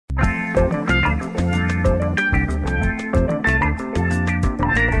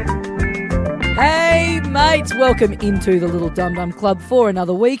mates, welcome into the Little Dum Dum Club for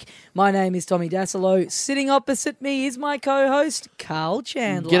another week. My name is Tommy Dassolo. Sitting opposite me is my co-host, Carl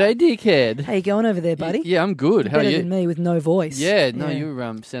Chandler. G'day, dickhead. How you going over there, buddy? Yeah, I'm good. You're How are better you? than me with no voice. Yeah,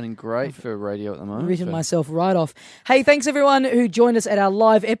 you're sounding great for radio at the moment. Written myself right off. Hey, thanks everyone who joined us at our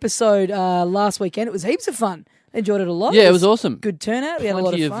live episode last weekend. It was heaps of fun. Enjoyed it a lot. Yeah, it was awesome. Good turnout. We had a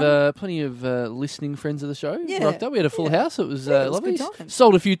lot of fun. Plenty of listening friends of the show. Yeah. Rocked up. We had a full house. It was it was lovely. good times.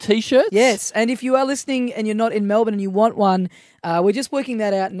 Sold a few T-shirts. Yes, and if you are listening and you're not in Melbourne and you want one, we're just working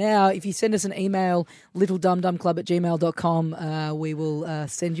that out now. If you send us an email, littledumdumclub@gmail.com, we will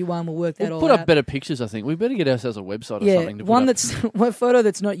send you one. We'll work that all out. Put up better pictures, I think. We better get ourselves a website or something. One photo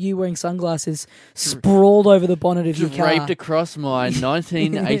that's not you wearing sunglasses sprawled over the bonnet of your car. Draped across my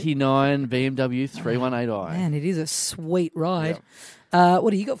 1989 BMW 318i. Man, it is a sweet ride. Yeah.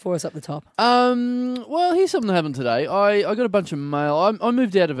 What do you got for us up the top? Well, here's something that happened today. I got a bunch of mail. I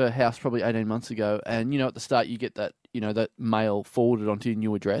moved out of a house probably 18 months ago, and at the start you get that that mail forwarded onto your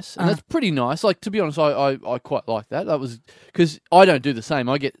new address, and that's pretty nice. Like, to be honest, I quite like that. That was because I don't do the same.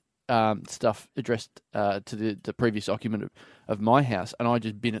 I get stuff addressed to the previous occupant of my house, and I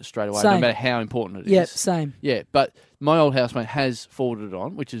just bin it straight away, no matter how important it is. Yeah, same. Yeah, but my old housemate has forwarded it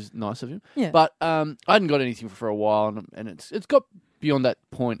on, which is nice of him. Yeah. But I hadn't got anything for a while, and it's got beyond that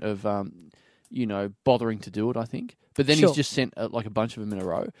point of bothering to do it, I think. But then he's just sent like a bunch of them in a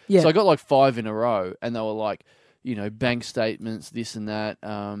row. Yeah. So I got like 5 in a row, and they were like, bank statements, this and that,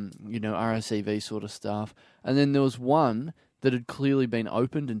 RSEV sort of stuff. And then there was one that had clearly been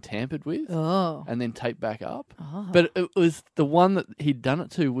opened and tampered with and then taped back up. Oh. But it was the one that he'd done it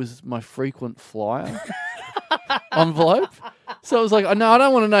to was my frequent flyer envelope. So I was like, no, I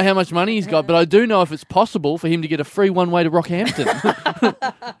don't want to know how much money he's got, but I do know if it's possible for him to get a free one-way to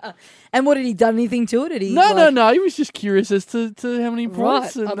Rockhampton. And what, had he done anything to it? Did he No. He was just curious as to how many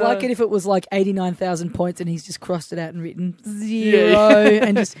points. Right. I'd like it if it was like 89,000 points and he's just crossed it out and written 0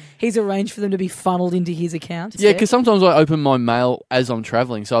 and just he's arranged for them to be funneled into his account. Yeah, because sometimes I open my mail as I'm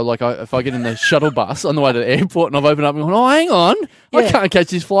travelling. So like if I get in the shuttle bus on the way to the airport and I've opened up and gone, hang on, I can't catch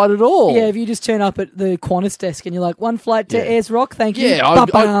this flight at all. Yeah, if you just turn up at the Qantas desk and you're like, one flight to Ayers Rock, thank you. Yeah, I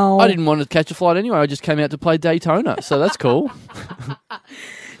didn't want to catch a flight anyway. I just came out to play Daytona, so that's cool.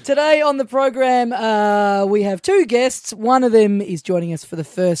 Today on the program, we have 2 guests. One of them is joining us for the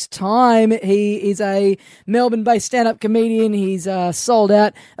first time. He is a Melbourne-based stand-up comedian. He's sold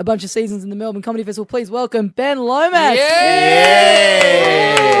out a bunch of seasons in the Melbourne Comedy Festival. Please welcome Ben Lomas.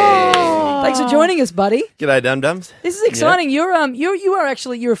 Yay! Thanks for joining us, buddy. G'day, dum-dums. This is exciting. Yeah.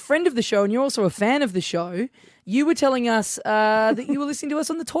 You're a friend of the show, and you're also a fan of the show. You were telling us that you were listening to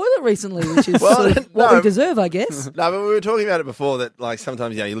us on the toilet recently, which is what we deserve, I guess. No, but we were talking about it before that, like,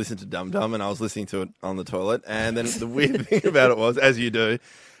 sometimes, you listen to Dum Dum, and I was listening to it on the toilet, and then the weird thing about it was, as you do,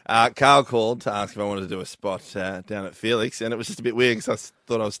 Carl called to ask if I wanted to do a spot down at Felix, and it was just a bit weird because I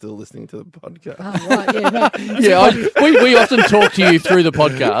thought I was still listening to the podcast. Oh, right, we often talk to you through the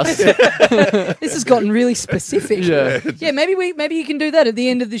podcast. This has gotten really specific. Yeah, maybe you can do that at the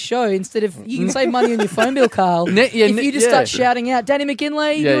end of the show instead of you can save money on your phone bill, Carl. If you just start shouting out, Danny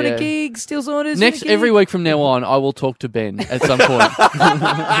McKinley doing a gig, Steel Saunders. Every week from now on, I will talk to Ben at some point.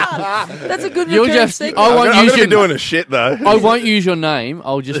 That's a good recurring segment. I'm going to be doing a shit though. I won't use your name.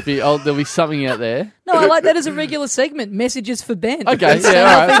 I'll just be. There'll be something out there. No, I like that as a regular segment. Messages for Ben. Okay, all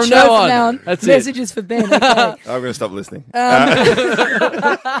right. From now on, that's messages for Ben. Okay. I'm going to stop listening.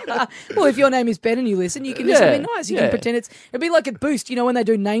 Well, if your name is Ben and you listen, you can do something nice. You can pretend it'd be like a Boost. When they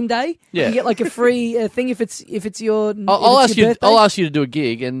do name day, you get like a free thing if it's your. I'll ask you to do a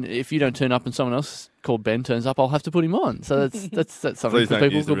gig, and if you don't turn up and someone else called Ben turns up, I'll have to put him on. So that's something Please for don't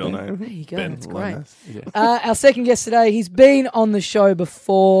people. Use the real name. There you go. Ben. That's great. Yeah. Our second guest today, he's been on the show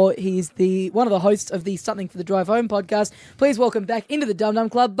before. He's one of the hosts of the Something for the Drive Home podcast. Please welcome back into the Dum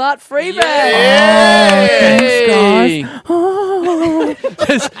Dum Club, Bart Freebairn. Thanks,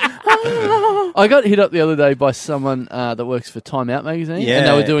 guys. I got hit up the other day by someone that works for Time Out magazine, and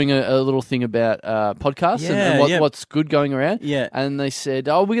they were doing a little thing about podcasts and what's good going around. Yeah. And they said,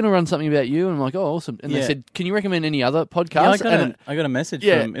 we're going to run something about you. And I'm like, oh, awesome. And they said, can you recommend any other podcasts? I got a message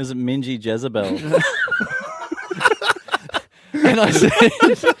from, it was Minji Jezebel. And I said,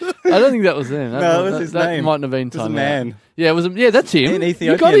 I don't think that was them. No, it was his name. That mightn't have been It was Time a man. Out. Yeah, it was. Yeah, that's him. An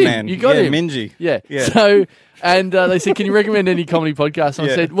Ethiopian you got him. man. You got him. Minji. Yeah. Yeah. So, and they said, "Can you recommend any comedy podcast?"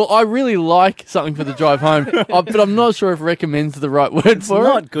 And I said, "Well, I really like something for the drive home, but I'm not sure if recommend's the right word It's for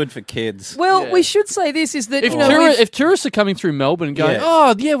not it." good for kids. Well, we should say this is that If tourists are coming through Melbourne and going, Yeah.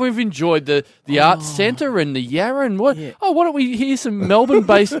 "Oh, yeah, we've enjoyed the Arts Centre and the Yarra," what? Yeah. Oh, why don't we hear some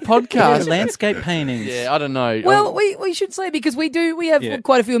Melbourne-based podcasts? Landscape paintings. Yeah, I don't know. Well, we should say because we have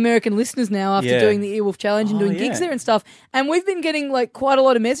quite a few American listeners now after doing the Earwolf Challenge and doing gigs there and stuff, and we've been getting like quite a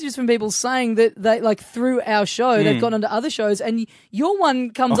lot of messages from people saying that they like through our show they've gone onto other shows, and your one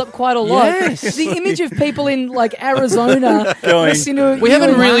comes up quite a lot. yes. The image of people in like Arizona listening to we you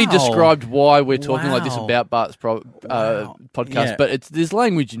haven't and- really Wow. described why we're talking like this Wow. about Bart's podcast, Yeah. but there's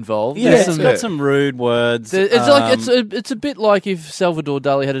language involved. Yeah, There's it's got some rude words. it's a bit like if Salvador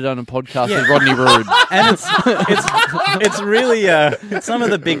Dali had done a podcast with Rodney Rude. And it's really some of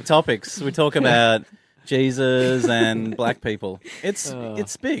the big topics we talk about. Jesus and black people. It's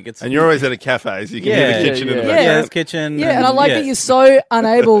big. And you're always at a cafe, so you can hear the kitchen in the background. Yeah, it's kitchen. Yeah, and I like that you're so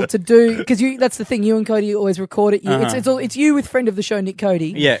unable to do because that's the thing. You and Cody always record it. It's you with friend of the show Nick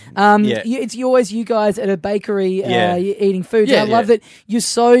Cody. Yeah, It's always you guys at a bakery Yeah. eating food. Yeah, And I love that you're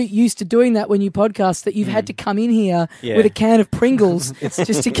so used to doing that when you podcast that you've had to come in here Yeah. with a can of Pringles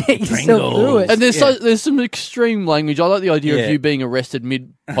just to get yourself through it. And there's some extreme language. I like the idea Yeah. of you being arrested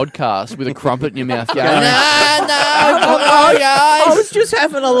mid-podcast with a crumpet in your mouth going, I was just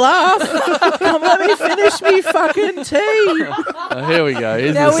having a laugh. Come let me finish me fucking tea. Oh, here we go.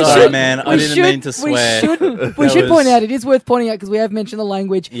 Here's Now the we song. Sorry, should- man. I we didn't should- mean to swear. We should was- point out, it is worth pointing out because we have mentioned the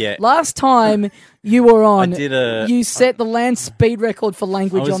language. Yeah. Last time you were on, did you set the land speed record for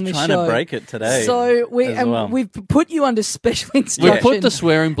language I was on this trying show. to break it today. So we've put you under special instruction. We put the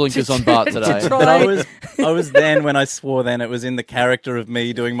swearing blinkers on Bart today. try- But I was then when I swore. Then it was in the character of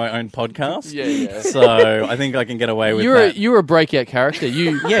me doing my own podcast. Yeah. So I think I can get away with You that. were a breakeout character.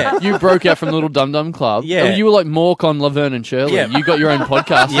 You broke out from the Little Dum Dum Club. Yeah. You were like Mork on Laverne and Shirley. Yeah. You got your own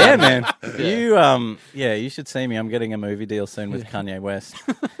podcast. Yeah, man. You should see me. I'm getting a movie deal soon with Kanye West.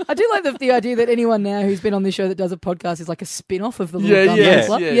 I do like the idea that anyone now who's been on this show that does a podcast is like a spin-off of the Little Dum Dum yeah,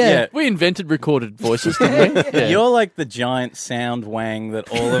 Club. yeah. We invented recorded voices, didn't we? Yeah. You're like the giant sound wang that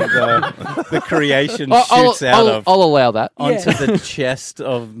all of the creation shoots out of I'll allow that. onto the chest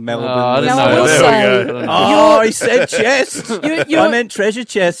of Melbourne. I don't Now, know. I will There say, we go. Oh, he said chest. you're- I meant treasure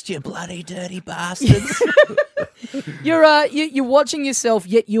chest, you bloody dirty bastards. you're watching yourself,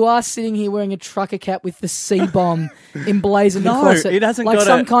 yet you are sitting here wearing a trucker cap with the C-bomb emblazoned No, across it. it hasn't like got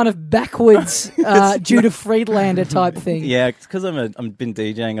some a- kind of backwards Judah Friedlander type thing. Yeah, it's because I've been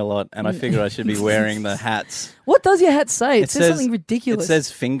DJing a lot, and I figure I should be wearing the hats. What does your hat say? It says something ridiculous. It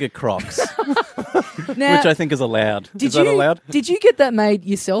says finger crocs, now, which I think is allowed. Is that allowed? Did you get that made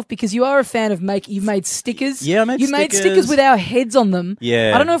yourself? Because you are a fan of you've made stickers. Yeah, I made You made stickers. stickers with our heads on them.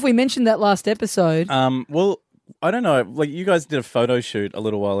 Yeah. I don't know if we mentioned that last episode. Well, I don't know. Like, you guys did a photo shoot a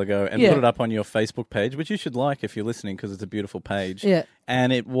little while ago and Yeah. put it up on your Facebook page, which you should like if you're listening because it's a beautiful page. Yeah.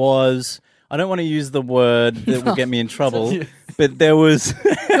 And it was, I don't want to use the word that will get me in trouble, but there was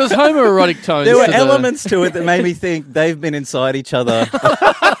There was homoerotic tones. there were to the- elements to it that made me think they've been inside each other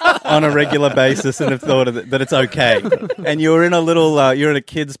on a regular basis and have thought of it, that it's okay. And you're in a little, you're in a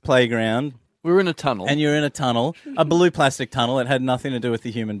kid's playground. We were in a tunnel. And you're in a tunnel, a blue plastic tunnel. It had nothing to do with the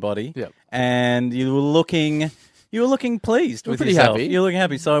human body. Yep. And you were looking pleased with pretty yourself. happy. You're looking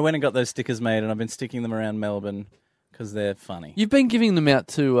happy. So I went and got those stickers made, and I've been sticking them around Melbourne because they're funny. You've been giving them out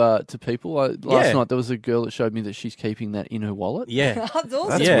to people. Last Yeah. night there was a girl that showed me that she's keeping that in her wallet. Yeah. That's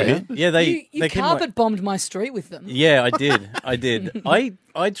awesome. yeah. weird. Yeah. you they came carpet bombed my street with them. Yeah, I did.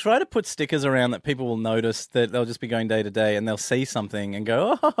 I try to put stickers around that people will notice, that they'll just be going day to day and they'll see something and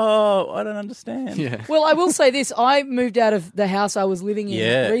go, oh, I don't understand. Yeah. Well, I will say this. I moved out of the house I was living in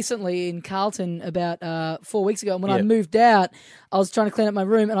Yeah. recently in Carlton about 4 weeks ago. And when I Yeah. moved out, I was trying to clean up my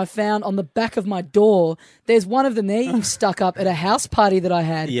room and I found on the back of my door, there's one of the knees stuck up at a house party that I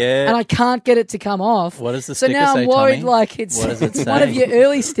had. Yeah. And I can't get it to come off. What does the so sticker now say, I'm worried Tommy? like it's, What does it it's one of say? your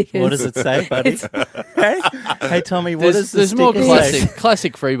early stickers. What does it say, buddy? Hey, Tommy, what does the There's more sticker say?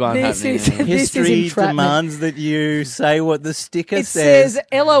 classic Freebairn This happening. is- yeah. this is History entrapment. demands that you say what the sticker It says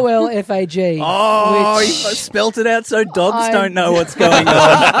LOLFAG. Oh, which- he spelt it out so dogs I- don't know what's going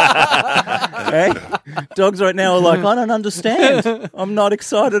on. Hey? Dogs right now are like, I don't understand. I'm not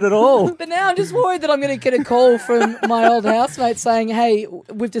excited at all. But now I'm just worried that I'm going to get a call from my old housemate saying, hey,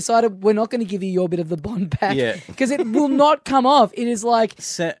 we've decided we're not going to give you your bit of the bond back. Yeah. Because it will not come off. It is like,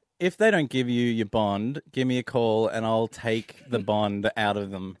 If they don't give you your bond, give me a call and I'll take the bond out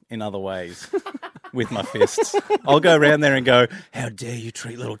of them in other ways. with my fists. I'll go around there and go, how dare you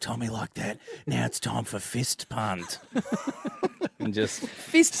treat little Tommy like that? Now it's time for fist punt. And just...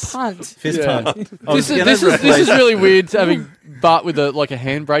 Fist punt. Fist punt. This is really weird having Bart with a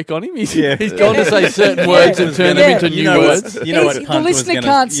handbrake on him. He's gone to say certain words and turn them into new words. You know what punt was going to...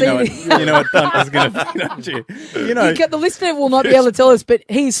 can't see. You know what punt was going to... The listener will not be able to tell us, but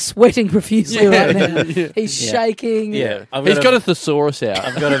he's sweating profusely right now. He's shaking. Yeah. He's got a thesaurus out.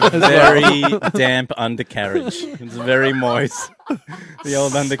 I've got a very damp undercarriage. It's very moist. The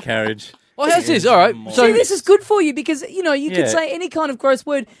old undercarriage. Well, how's this? All right. So this is good for you because, you could say any kind of gross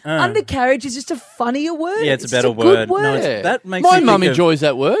word. Undercarriage is just a funnier word. Yeah, it's a better good word. word. No, that makes My mum enjoys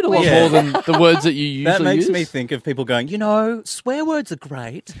that word a lot more than the words that you usually use. That makes me think of people going, swear words are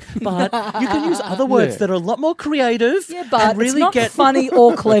great, but you can use other words that are a lot more creative. Yeah, but really it's not funny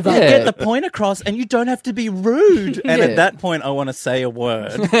or clever. Get the point across and you don't have to be rude. And at that point, I want to say a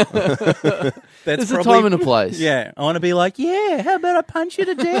word. There's a time and a place. Yeah, I want to be like, how about I punch you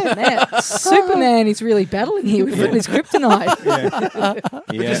to death? Man, Superman is really battling here with his kryptonite.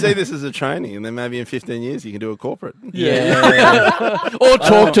 But you see this as a training, and then maybe in 15 years you can do a corporate. Or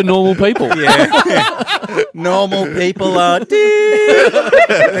talk to normal people. Normal people are...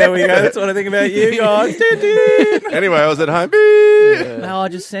 There we go. That's what I think about you guys. Anyway, I was at home. No, I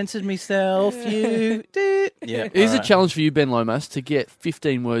just censored myself. You... Yeah. It is a challenge for you, Ben Lomas, to get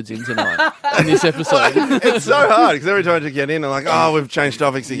 15 words in tonight in this episode. It's so hard because every time I get in, I'm like, we've changed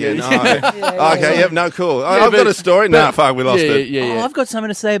topics again. Cool. I've got a story. Fuck, we lost it. I've got something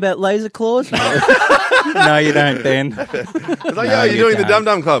to say about laser claws. No, you don't, Ben. It's like, you're doing the Dum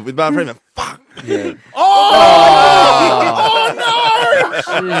Dum Club with Bart Freeman. Fuck. Yeah. Oh no!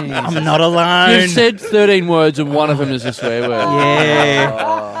 I'm not alone. You've said 13 words and one of them is a swear word.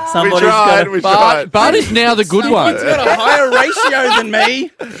 Yeah. We tried. Bart is now the good one. Someone's got a higher ratio than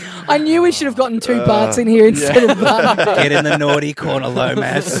me. I knew we should have gotten two Barts in here instead of Bart. Get in the naughty corner,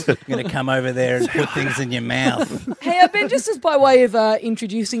 Lomas. I'm going to come over there and put things in your mouth. Hey, Ben, just as by way of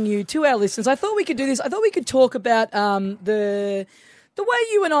introducing you to our listeners, I thought we could do this. I thought we could talk about the way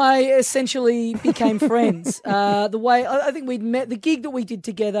you and I essentially became friends. The way I think we'd met, the gig that we did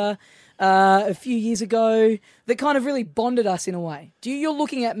together a few years ago that kind of really bonded us in a way. You're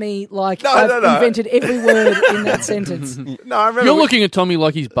looking at me like I've invented every word in that sentence. No, I remember. You're looking at Tommy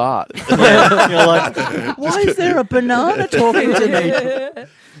like he's Bart. You're like, why is there a banana talking to me?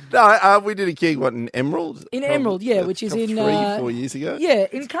 No, we did a gig, in Emerald? In Emerald, which is in... 3-4 years ago? Yeah,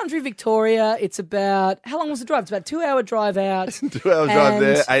 in country Victoria. It's about... How long was the drive? It's about a 2-hour drive out. 2 hours drive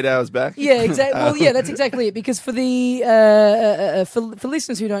there, 8 hours back. Yeah, exactly. Well, that's exactly it. Because for the for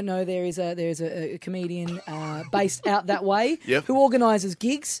listeners who don't know, there is a comedian based out that way who organises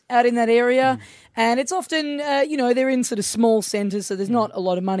gigs out in that area. And it's often, they're in sort of small centres, so there's not a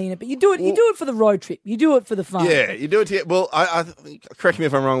lot of money in it. But you do it for the road trip. You do it for the fun. Yeah, you do it. Well, I correct me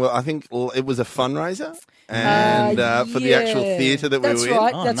if I'm wrong. But I think it was a fundraiser, and for the actual theatre that we were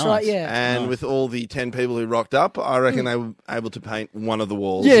in. That's right. Yeah. And with all the 10 people who rocked up, I reckon they were able to paint one of the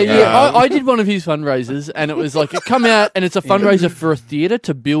walls. Yeah. I did one of his fundraisers, and it was like come out, and it's a fundraiser for a theatre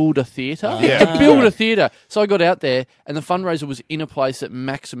to build a theatre. To build a theatre. So I got out there, and the fundraiser was in a place that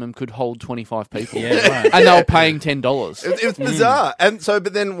maximum could hold 25 people. And they were paying $10. It was bizarre. And so,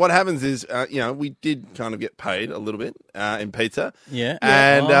 but then what happens is, we did kind of get paid a little bit in pizza. Yeah.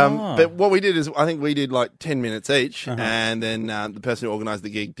 And but what we did is, I think we did like 10 minutes each, and then the person who organised the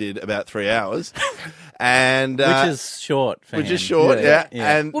gig did about 3 hours, and which is short. Yeah.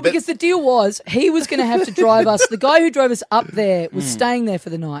 And because the deal was he was going to have to drive us. The guy who drove us up there was staying there for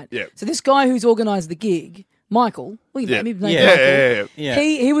the night. Yeah. So this guy who's organised the gig, Michael. Well, Michael. Yeah.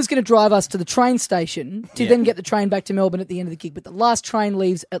 He was going to drive us to the train station to then get the train back to Melbourne at the end of the gig. But the last train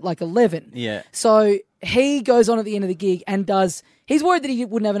leaves at like 11. Yeah. So he goes on at the end of the gig and does. He's worried that he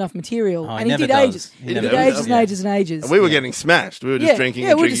wouldn't have enough material, and he did ages. He did ages and ages and ages. And we were getting smashed. We were just drinking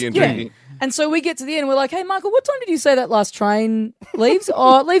and drinking. And so we get to the end, and we're like, hey, Michael, what time did you say that last train leaves? It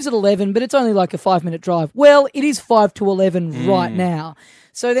leaves at 11, but it's only like a 5-minute drive. Well, it is 5 to 11 right now.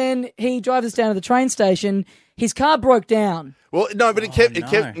 So then he drives us down to the train station. His car broke down. Well, no, but it kept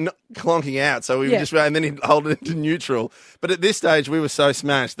clonking out, so we were just, and then he'd hold it into neutral. But at this stage, we were so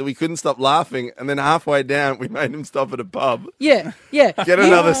smashed that we couldn't stop laughing, and then halfway down, we made him stop at a pub. Yeah. Get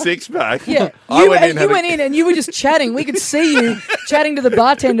another 6-pack. Yeah, you went in and you were just chatting. We could see you chatting to the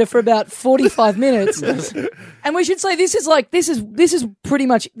bartender for about 45 minutes. And we should say this is pretty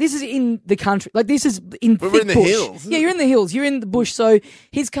much in the country. Like this is in thick bush. We're in the hills. Yeah, you're in the hills. You're in the bush. So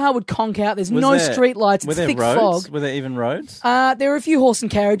his car would conk out. There's no street lights. It's thick fog. Were there even roads? There were a few horse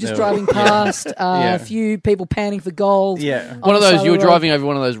and carriages driving past, a few people panning for gold. Yeah. One of those, you were driving over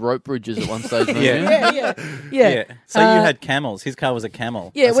one of those rope bridges at one stage. Yeah. So you had camels. His car was a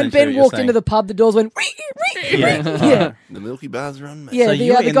camel. Yeah, when Ben walked into the pub, the doors went... Yeah. The Milky Bars run, mate. Yeah,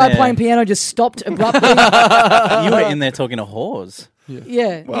 So the guy playing piano just stopped abruptly. You were in there talking to whores.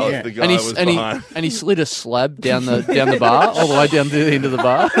 Yeah. Well, if the guy was behind. And he slid a slab down the bar, all the way down to the end of the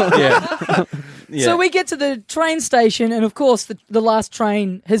bar. Yeah. So we get to the train station, and of course the last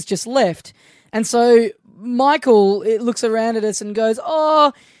train has just left. And so Michael looks around at us and goes,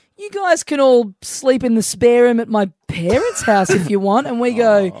 "Oh, you guys can all sleep in the spare room at my parents' house if you want." And we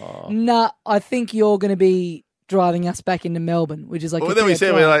go, "Nah, I think you're going to be driving us back into Melbourne," which is like. Well, then we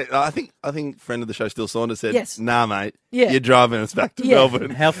said, we're like, I think friend of the show, Still Saunders, said, Yes. "Nah, mate, Yeah. you're driving us back to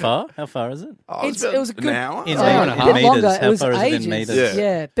Melbourne." How far? How far is it? Oh, it was a good an hour. In hour and a a half. bit meters. longer. How It was far is it in ages. meters?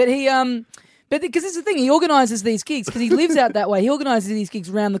 Yeah, but because it's the thing, he organises these gigs because he lives out that way. He organises these gigs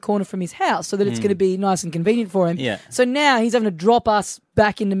round the corner from his house so that it's going to be nice and convenient for him. Yeah. So now he's having to drop us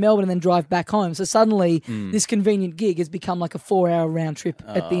back into Melbourne and then drive back home. So suddenly this convenient gig has become like a 4-hour round trip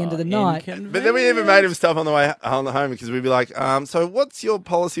at the end of the night. But then we even made him stuff on the way home because we'd be like, so what's your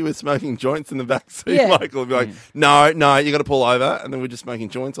policy with smoking joints in the back seat, Yeah. Michael? Would be like, no, you got to pull over. And then we're just smoking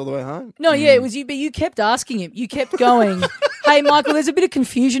joints all the way home. No, yeah, it was you, but you kept asking him. You kept going, "Hey, Michael, there's a bit of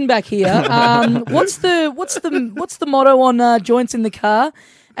confusion back here. What's the motto on joints in the car?"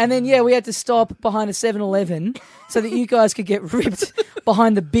 And then, we had to stop behind a 7-Eleven so that you guys could get ripped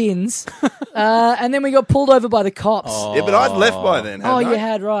behind the bins. And then we got pulled over by the cops. Yeah, but I'd left by then. Oh, hadn't I? you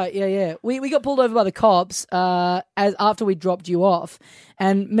had, right. Yeah. We got pulled over by the cops after we dropped you off.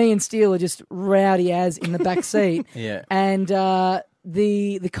 And me and Steele are just rowdy as in the back seat. Yeah. And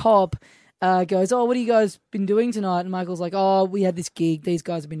the cop goes, "Oh, what have you guys been doing tonight?" And Michael's like, "Oh, we had this gig. These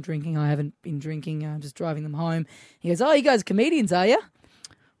guys have been drinking. I haven't been drinking. I'm just driving them home." He goes, "Oh, you guys are comedians, are you?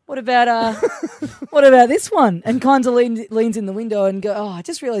 What about this one?" And kind of leans in the window and go, "Oh, I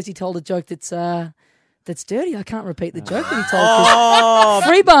just realised he told a joke that's dirty. I can't repeat the joke that he told." Oh,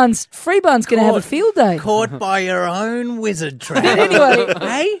 Freebairn's going to have a field day. caught by your own wizard trap.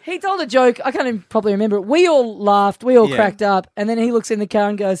 Anyway, he told a joke. I can't even probably remember it. We all laughed. We all cracked up. And then he looks in the car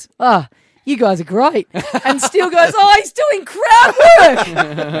and goes, "You guys are great." And Steele goes, "Oh, he's doing crowd work."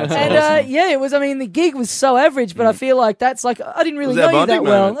 And it was, the gig was so average, but I feel like that's like, I didn't really know you that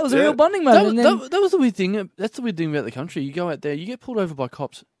well. moment. That was a real bonding moment. That was the weird thing. That's the weird thing about the country. You go out there, you get pulled over by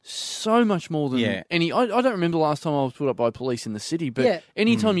cops so much more than any. I don't remember the last time I was pulled up by police in the city, but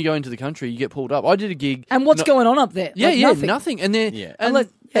any time you go into the country, you get pulled up. I did a gig. And what's going on up there? Nothing. And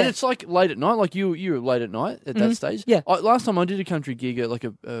and it's like late at night. Like you were late at night at that stage. Yeah. Last time I did a country gig at like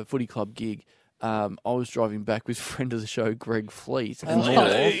a footy club gig. I was driving back with friend of the show, Greg Fleet, and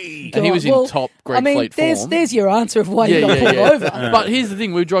he was in top Greg Fleet form. There's your answer of why you got pulled over. But here's the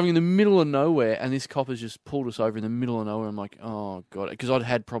thing: we were driving in the middle of nowhere, and this cop has just pulled us over in the middle of nowhere. I'm like, oh god, because I'd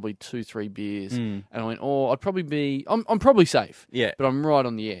had probably 2-3 beers, and I went, I'd probably be, I'm probably safe, but I'm right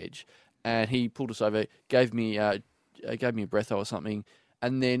on the edge. And he pulled us over, gave me a breatho or something.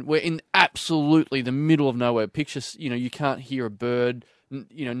 And then we're in absolutely the middle of nowhere. Picture, you can't hear a bird.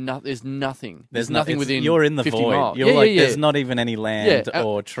 There's nothing. There's nothing within. You're in the 50 void. miles. You're there's not even any land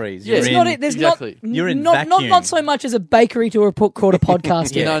or trees. Yeah, You're in not vacuum. so much as a bakery to record a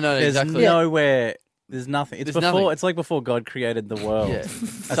podcast. No, there's exactly. nowhere. There's nothing. It's There's nothing. It's like before God created the world. Yeah.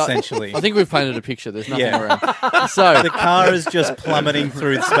 Essentially. I think we've painted a picture. There's nothing around. So the car is just plummeting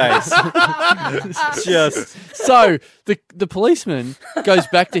through space. So the policeman goes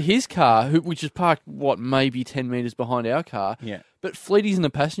back to his car, which is parked maybe 10 meters behind our car. Yeah. But Fleety's in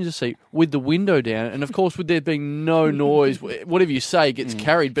the passenger seat with the window down, and of course, with there being no noise, whatever you say gets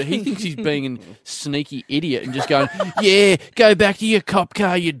carried. But he thinks he's being a sneaky idiot and just going, "Yeah, go back to your cop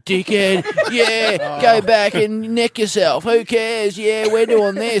car, you dickhead. Yeah, go back and neck yourself. Who cares? Yeah, we're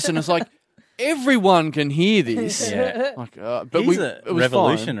doing this." And it's like, everyone can hear this. Yeah. Like, but He's it a was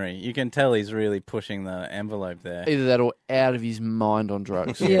revolutionary. You can tell he's really pushing the envelope there. Either that or out of his mind on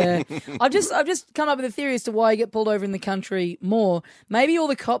drugs. Yeah. I've just come up with a theory as to why you get pulled over in the country more. Maybe all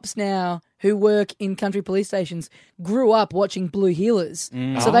the cops now who work in country police stations grew up watching Blue Heelers.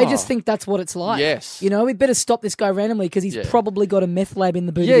 So they just think that's what it's like. Yes. We better stop this guy randomly because he's probably got a meth lab in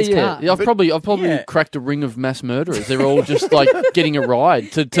the boot of his car. Yeah, I've probably cracked a ring of mass murderers. They're all just like getting a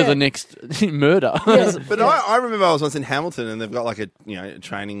ride to the next murder. Yeah. But I remember I was once in Hamilton and they've got like a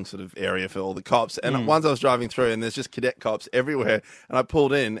training sort of area for all the cops. And once I was driving through and there's just cadet cops everywhere. And I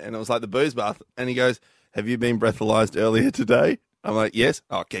pulled in and it was like the booze bath. And he goes, "Have you been breathalyzed earlier today?" I'm like, yes.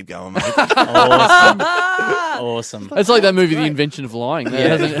 Oh, keep going, mate. Awesome. It's like that movie, The Invention of Lying.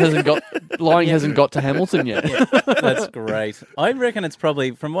 That hasn't got to Hamilton yet. Yeah, that's great. I reckon it's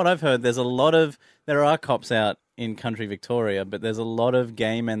probably, from what I've heard, there are cops out in country Victoria, but there's a lot of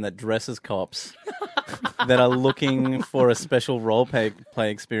gay men that dress as cops that are looking for a special role play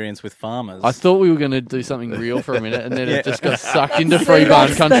experience with farmers. I thought we were going to do something real for a minute, and then it just got sucked into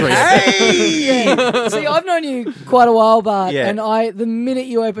Freebairn country. Yeah. See, I've known you quite a while, Bart, and the minute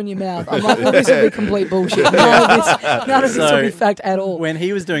you open your mouth, I'm like, well, this will be complete bullshit. None of this will be fact at all. When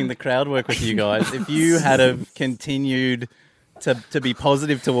he was doing the crowd work with you guys, if you had have continued to be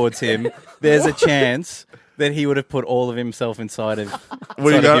positive towards him, there's a chance that he would have put all of himself inside of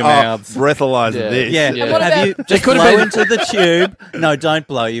your mouths. Breathalyze this. Yeah. Yeah. Have you just blow into the tube? No, don't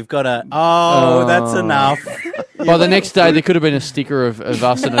blow. You've got to. Oh, that's enough. By the next day, there could have been a sticker of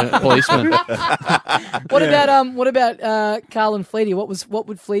us and a policeman. What about Carl and Fleety? What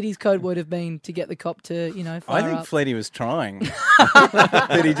would Fleety's code word have been to get the cop to fire I think up? Fleety was trying,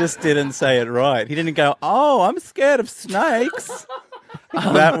 but he just didn't say it right. He didn't go, "Oh, I'm scared of snakes."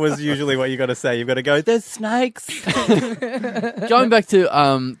 That was usually what you got to say. You've got to go, "There's snakes." Going back to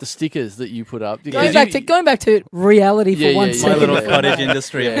the stickers that you put up. Going back to reality for 1 second. My little cottage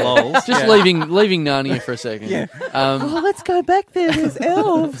industry of lols. Just leaving Narnia for a second. Yeah. Let's go back there. There's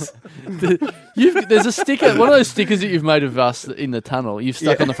elves. There's a sticker, one of those stickers that you've made of us in the tunnel. You've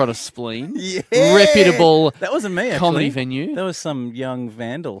stuck on the front of Spleen. Yeah. Reputable. That wasn't me, actually. Comedy venue. That was some young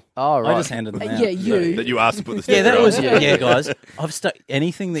vandal. Oh, right. I just handed them out. Yeah, you. That you asked to put the sticker Yeah, that on. was. Yeah, guys. I've stuck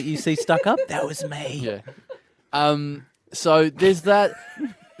anything that you see stuck up. That was me. Yeah. So there's that.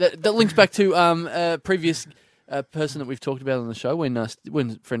 That links back to a previous person that we've talked about on the show when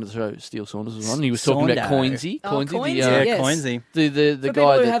friend of the show Steele Saunders was on. He was talking about Coinsy. Coinsy, yes. Coinsy. The For guy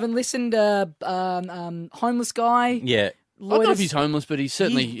people who that, haven't listened, homeless guy. Yeah. I don't know if he's homeless, but he's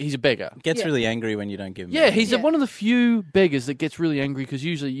a beggar. Gets really angry when you don't give him. Yeah, he's one of the few beggars that gets really angry because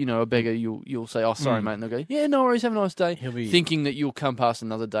usually, a beggar, you'll say, "Oh, sorry, mate," and they'll go, "Yeah, no worries, have a nice day," thinking that you'll come past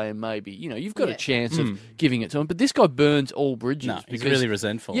another day and maybe, you've got a chance of giving it to him. But this guy burns all bridges. No, because, he's really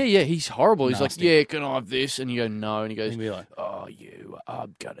resentful. Yeah, he's horrible. He's Nasty. like, "Yeah, can I have this?" And you go, "No," and he goes, He'll be like, "Oh,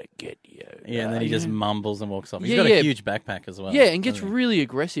 I'm gonna get you." Yeah, and then he just mumbles and walks off. He's got a huge backpack as well. Yeah, and gets really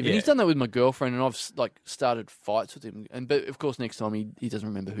aggressive. Yeah. And he's done that with my girlfriend, and I've started fights with him. But of course, next time he doesn't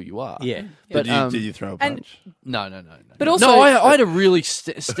remember who you are. Yeah. But Did you throw a punch? No. But also, I had a really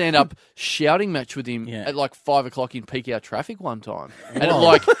stand-up shouting match with him at like 5 o'clock in peak hour traffic one time, and it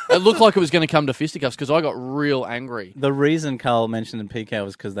looked like it was going to come to fisticuffs because I got real angry. The reason Carl mentioned in PK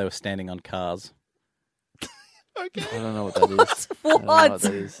was because they were standing on cars. Okay. I don't know what that is. I don't know what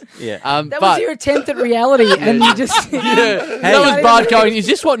that is. Yeah. that was your attempt at reality, and you just that was Bart going, "Is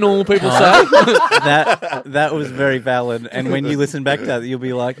this what normal people say?" That was very valid. And when you listen back to that, you'll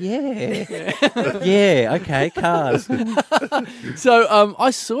be like, yeah, okay, cars. So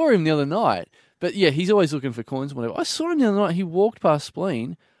I saw him the other night, but yeah, he's always looking for coins and whatever. I saw him the other night. He walked past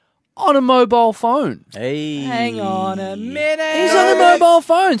Spleen on a mobile phone. Hey. hang on a minute. He's on a mobile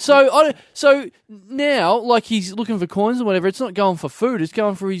phone. So now, like, he's looking for coins and whatever. It's not going for food. It's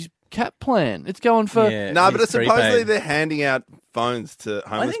going for his cap plan. It's going for... Yeah, No, but he's supposedly prepaid. they're handing out phones to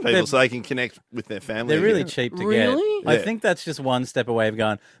homeless think people they're- so they can connect with their family. They're really again. cheap to Really? get. I Yeah. think that's just one step away of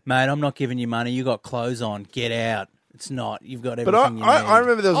going, mate, I'm not giving you money. You got clothes on. Get out. It's not. You've got But everything you need. I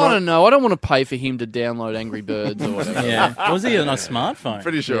remember there was I one... don't know. I don't want to pay for him to download Angry Birds or whatever. Yeah. Was he on a smartphone?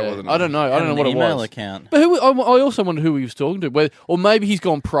 Pretty sure Yeah. it wasn't. I don't know. I don't know what it email was. account. But I also wonder who he was talking to. Or maybe he's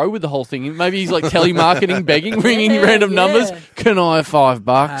gone pro with the whole thing. Maybe he's like telemarketing, begging, ringing random numbers. Can I have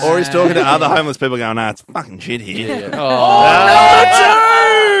 $5? Or he's talking to other homeless people going, nah, it's fucking shit here. Yeah.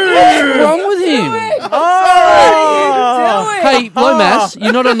 What's wrong with him? Hey, Lomas,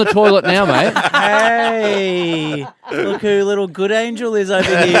 you're not on the toilet now, mate. Hey, look who little good angel is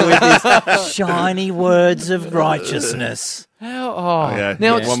over here with his shiny words of righteousness. How? Oh, Okay,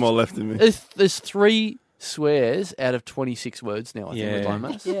 now one more left in me. there's 3 swears out of 26 words now. I think with Yeah.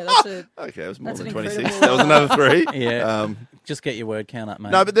 Lomas. Yeah, that's it. Okay, it was more That's than an 26. incredible- That was another 3. Yeah. Just get your word count up,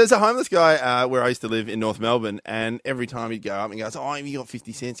 mate. No, but there's a homeless guy where I used to live in North Melbourne, and every time he'd go up and goes, "Oh, you got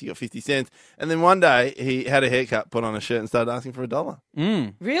 50 cents, you got 50 cents." And then one day he had a haircut, put on a shirt, and started asking for $1.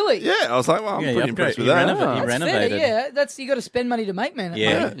 Really? Yeah, I was like, well, I'm Yeah, pretty you impressed with upgrade- that. you That's renovated. fair, yeah. You got to spend money to make money.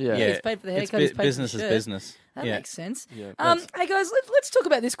 Yeah, Yeah. yeah. He's paid for the It's haircut. He's paid business for is the shirt. business. That Yeah. makes sense. Yeah, Hey guys, let's talk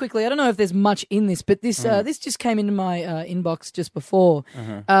about this quickly. I don't know if there's much in this, but this this just came into my inbox just before.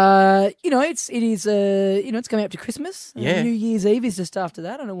 It's coming up to Christmas. Yeah. New Year's Eve is just after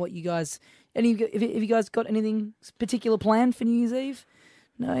that. I don't know what you guys. Have you guys got anything particular planned for New Year's Eve?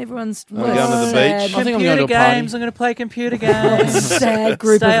 No, everyone's Are we going to the beach? I think I'm Computer going to a party. games. I'm going to play computer games. Sad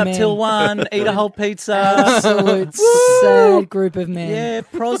group Stay of up men. till 1, eat a whole pizza. Absolute sad group of men. Yeah,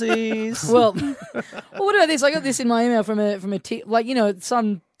 prozzies. Well, what about this? I got this in my email from a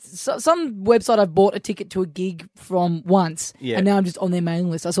some website I've bought a ticket to a gig from once, and now I'm just on their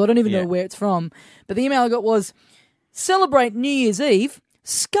mailing list, so I don't even know where it's from. But the email I got was celebrate New Year's Eve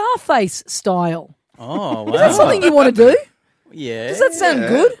Scarface style. Oh, wow. Is that something you want to do? Yeah. Does that sound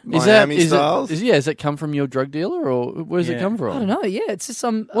good? Miami styles? Has that come from your drug dealer, or where does it come from? I don't know. Yeah, it's just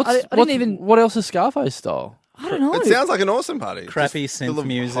some. What else is Scarface style? I don't know. It sounds like an awesome party. Crappy Just full synth of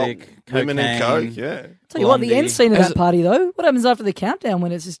music, hot women and cocaine. coke, yeah. Tell you what, the Blondie. end scene of that party though. What happens after the countdown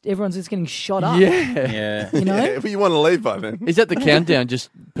when it's just everyone's just getting shot up? Yeah. You know. Yeah, but you want to leave by then. Is that the countdown?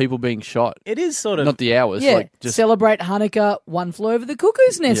 Just people being shot, It is sort of... not the hours. Yeah, Like just celebrate Hanukkah, one flew over the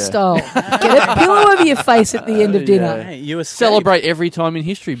cuckoo's nest Yeah. style. Get a pillow over your face at the end of dinner. Hey, you escape. celebrate every time in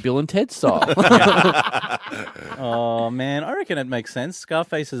history, Bill and Ted style. Oh, man. I reckon it makes sense.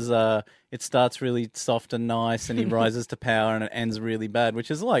 Scarface is... it starts really soft and nice, and he rises to power, and it ends really bad,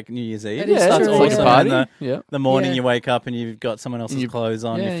 which is like New Year's Eve. It It is starts true, awesome, yeah. Party. and Yeah. the morning Yeah. you wake up and you've got someone else's clothes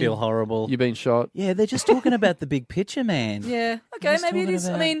on, yeah, you feel horrible. You've been shot. Yeah, they're just talking about the big picture, man. Yeah, okay, Just maybe it talking is. I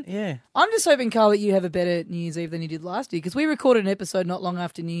about- mean, yeah. I'm just hoping, Carl, that you have a better New Year's Eve than you did last year, because we recorded an episode not long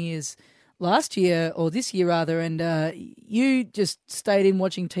after New Year's last year, or this year rather, and you just stayed in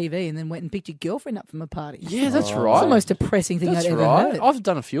watching TV and then went and picked your girlfriend up from a party. Yeah, that's It's right. the most depressing thing That's I'd ever right. heard. I've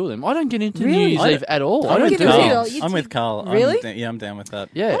done a few of them. I don't get into Really? New Year's I Eve at all. I don't don't get do into it. it. Carl. You- I'm with Carl. Really? I'm down with that.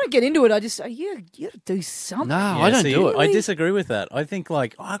 Yeah. I don't get into it. I just you got to do something. No, Yeah, I don't see, do it. I disagree with that. I think I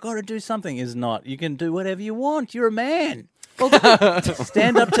got to do something is not. You can do whatever you want. You're a man.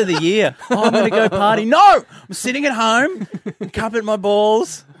 Stand up to the year. Oh, I'm going to go party. No, I'm sitting at home, cupping my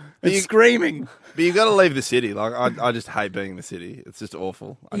balls, and screaming. But you got to leave the city. Like I just hate being in the city. It's just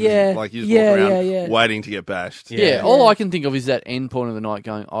awful. Yeah. You just Yeah, walk around yeah. waiting to get bashed. Yeah, all I can think of is that end point of the night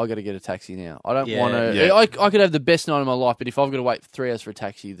going, I got to get a taxi now. I don't Yeah. want to. Yeah. I could have the best night of my life, but if I've got to wait 3 hours for a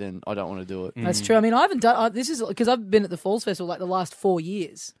taxi, then I don't want to do it. That's true. I mean, I haven't done this is because I've been at the Falls Festival like the last 4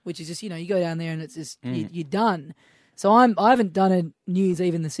 years, which is just you go down there and it's just you're done. So I haven't done a New Year's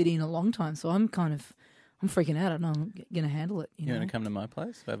Eve in the city in a long time. So I'm freaking out. I don't know I'm going to handle it. You You know? want to come to my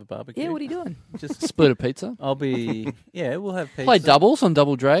place? Have a barbecue? Yeah. What are you doing? Just Split a pizza. I'll be. Yeah, we'll have pizza. Play doubles on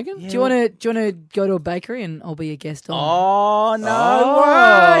Double Dragon. Yeah, Do you want to go to a bakery and I'll be a guest on? Oh no!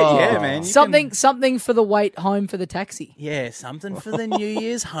 Oh. Way. Yeah, man. you Something for the wait home for the taxi. Yeah, something for the New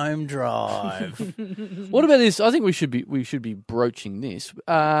Year's home drive. What about this? I think we should be broaching this.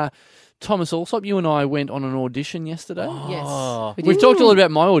 Thomas Alsop, you and I went on an audition yesterday. Yes. Oh. We We've did. talked a lot about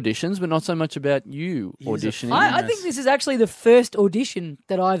my auditions, but not so much about you He was a auditioning. I think this is actually the first audition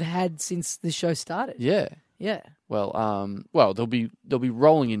that I've had since the show started. Yeah. Yeah. Well, they'll be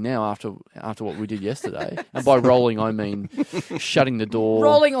rolling in now after what we did yesterday, and by rolling I mean shutting the door,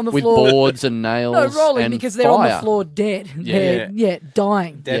 Rolling on the with floor. boards and nails. No, rolling and because they're on the fire. floor dead. Yeah. They're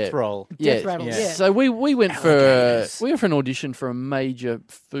dying. Death Yeah. roll. Death rattle, yeah. So we went Alligators. for an audition for a major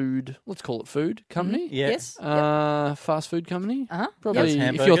food, let's call it food company. Yeah. Yes. Fast food company. Uh-huh. Probably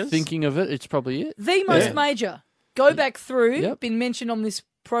Yep. if you're Hamburgers. thinking of it, it's probably it. The most Yeah. major. Go back through. Yep. Been mentioned on this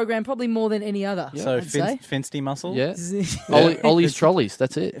program probably more than any other. So I'd say. Finsty muscle. Yeah. Yeah. Ollie's trolleys,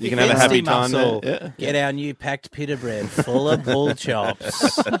 that's it. You can have a happy time there. muscle. Yeah. Get our new packed pita bread full of bull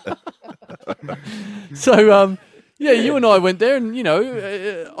chops. So, yeah, you and I went there, and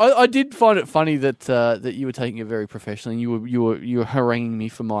I did find it funny that you were taking it very professionally. And you were haranguing me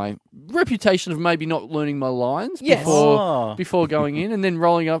for my reputation of maybe not learning my lines Yes. Oh. before going in, and then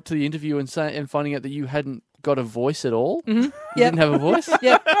rolling up to the interview and finding out that you hadn't got a voice at all. Mm-hmm. You Yep. didn't have a voice.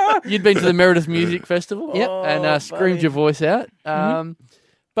 Yep. You'd been to the Meredith Music Festival, Yep. and screamed buddy. your voice out.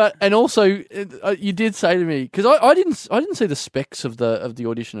 But and also you did say to me, because I didn't see the specs of the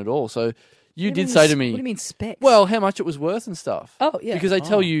audition at all. So you What do did you say mean to What do me, you mean specs? well, how much it was worth and stuff. Oh, yeah. Because they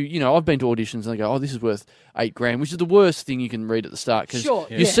tell you, I've been to auditions and they go, oh, this is worth $8,000, which is the worst thing you can read at the start. Because Sure,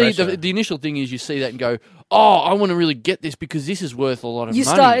 you yeah. see Pressure. the initial thing is you see that and go, oh, I want to really get this because this is worth a lot of you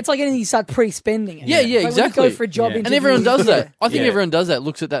money. start. It's like anything you start pre-spending it. Yeah, yeah, Like exactly. When you go for a job Yeah. interview, And everyone does that. I think Yeah. everyone does that.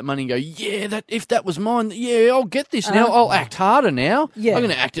 Looks at that money and go, yeah, if that was mine, yeah, I'll get this now. I'll act harder now. Yeah. I'm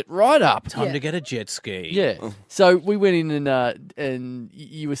going to act it right up. Time Yeah. to get a jet ski. Yeah. So we went in and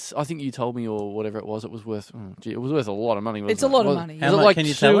you were. I think you told me me or whatever it was worth. It was worth a lot of money. Wasn't It's a lot of money. How Was it much like can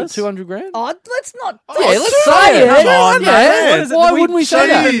you tell us? 200 grand? Oh, let's not. Yeah, let's say say it. it. Come on, Yeah. man. Why wouldn't we say don't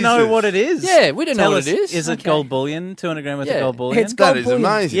that? even know what it is. Yeah, we don't know Tell what us, it is. Is it Okay. gold bullion? 200 grand worth of Yeah. gold bullion? It's gold That is bullion.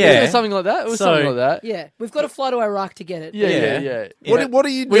 amazing. Yeah. It was something like that. It was So- something like that. Yeah, we've got to fly to Iraq to get it. Yeah. What are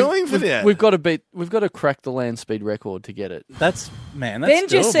you doing for that? We've got to crack the land speed record to get it. That's Ben doable.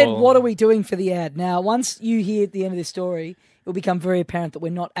 just said, "What are we doing for the ad?" Now, once you hear at the end of this story, it will become very apparent that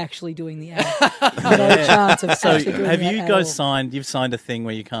we're not actually doing the ad. There's no chance of So actually doing have the ad you at guys all. signed? You've signed a thing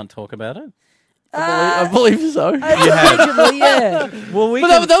where you can't talk about it. I believe so. Allegedly, yeah. Well, we But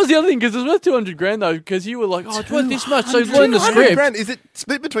can, that was the other thing, because it was worth 200 grand though, because you were like, "Oh, it's worth this much." So learn the 200 script. grand. Is it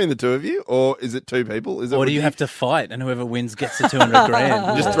split between the two of you, or is it two people? Is it or do you have to fight, and whoever wins gets the 200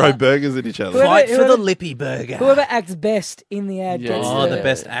 grand? just throw burgers at each other? Whoever- Fight for whoever- the lippy burger. Whoever acts best in the ad Yeah. gets Oh, the the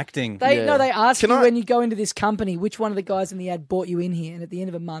best acting. They Yeah. no, they ask Can you I- when you go into this company which one of the guys in the ad bought you in here, and at the end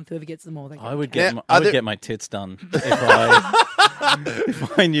of a month, whoever gets them all, they get I would the get Now, I are would there- get my tits done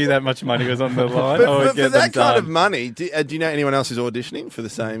if I knew that much money was on the line. But I would for get that them kind done. of money, do you know anyone else who's auditioning for the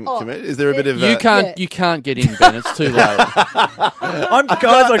same Oh, committee? Is there a bit of You can't. Yeah. You can't get in, Ben. It's too late. Guys,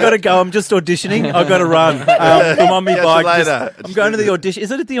 I got to go. I'm just auditioning. I've got to run. I'm on my Catch you bike. later. I'm going to the audition.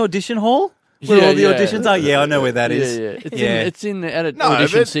 Is it at the audition hall? Where Yeah, all the yeah. auditions are? Yeah, I know where that is. Yeah. It's in at No,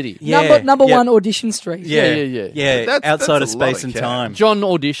 Audition but- City. Yeah, number yeah. one audition street. Yeah. That's outside a of lot space of and cash. time. John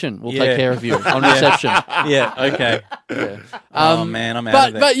Audition will Yeah. take care of you on reception. Yeah, okay. Yeah. Oh man, I'm out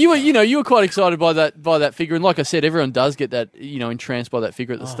of there. But you were quite excited by that figure, and like I said, everyone does get that entranced by that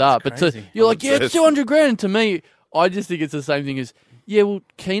figure at the start. But crazy. you're like, yeah, it's obsessed. 200 grand. And to me, I just think it's the same thing as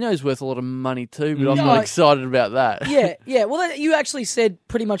Keno's worth a lot of money too, but I'm No. not excited about that. Yeah. Well, you actually said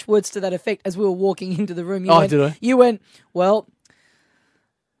pretty much words to that effect as we were walking into the room. Did I? You went, well,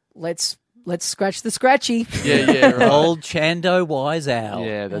 let's scratch the scratchy. Yeah, right. Old Chando Wise Owl.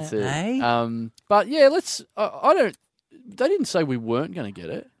 Yeah, that's it. Hey? But yeah, let's. I don't. They didn't say we weren't going to get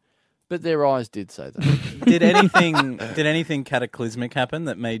it, but their eyes did say that. Did anything cataclysmic happen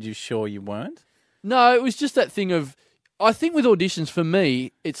that made you sure you weren't? No, it was just that thing of. I think with auditions, for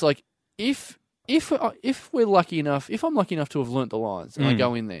me, it's like if we're lucky enough, if I'm lucky enough to have learnt the lines and I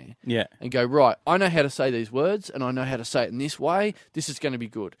go in there Yeah. and go, right, I know how to say these words and I know how to say it in this way, this is going to be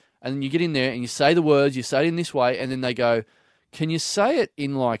good. And then you get in there and you say the words, you say it in this way, and then they go, can you say it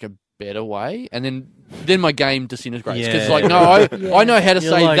in like a better way? And then my game disintegrates. Because Yeah. like, no, I know how to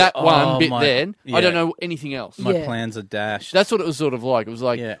You're say like, that oh, one bit my- then. yeah. I don't know anything else. My Yeah. plans are dashed. That's what it was sort of like. It was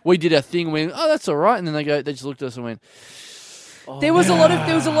like, Yeah. we did our thing and went, oh, that's all right. And then they just looked at us and went, There was a lot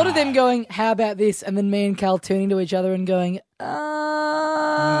of them going, how about this? And then me and Cal turning to each other and going,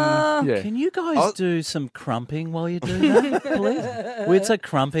 yeah. Can you guys do some crumping while you do that, please? Well, it's a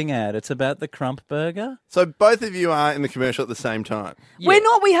crumping ad. It's about the crump burger. So both of you are in the commercial at the same time. We're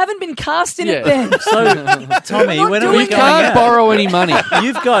not, we haven't been cast in it, Yeah. Ben. So, Tommy, not when are doing we You it. going can't out? borrow any money.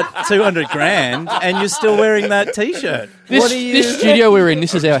 You've got 200 grand and you're still wearing that T-shirt. This studio we're in,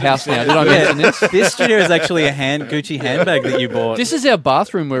 this is our house now. Did I mention this? This studio is actually a Gucci handbag that you bought. This is our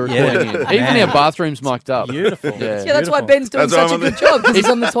bathroom we're recording in. Even Man. our bathroom's mic'd up. Beautiful. Yeah. Yeah, that's why Beautiful. Ben's doing That's why such a I'm good job, because he's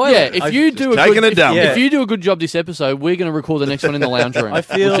on the toilet. Yeah, if you do a taking good, a dump. if you do a good job this episode, we're going to record the next one in the lounge room, I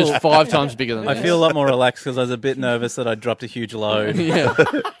feel- which is 5 times bigger than I this. feel a lot more relaxed because I was a bit nervous that I dropped a huge load, Yeah,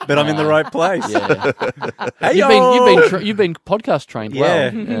 but I'm in the right place. yeah. Hey, You've been podcast trained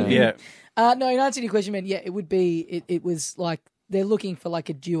well. yeah. No, in answer to your question, Ben, yeah, it would be, it was like, they're looking for like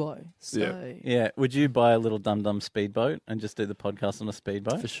a duo. So Yeah. Would you buy a little dum-dum speedboat and just do the podcast on a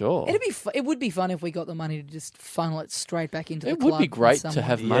speedboat? For sure. it would be fun if we got the money to just funnel it straight back into the It club. would be with great to someone.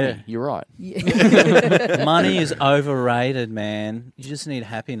 have money. Yeah. You're right. Yeah. Money is overrated, man. You just need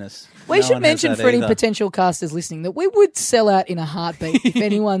happiness. We No should one has mention that for any either. potential casters listening that we would sell out in a heartbeat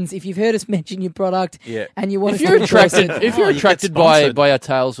if you've heard us mention your product Yeah. and you want If us you're to endorse attracted, it. if you're you get attracted sponsored. by our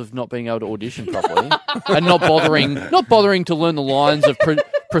tales of not being able to audition properly and not bothering to learn the lines of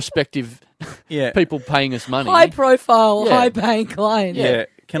prospective Yeah. people paying us money. high profile, Yeah. high paying client. Yeah.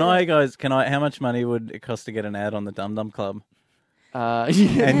 How much money would it cost to get an ad on the Dum Dum Club? Yeah.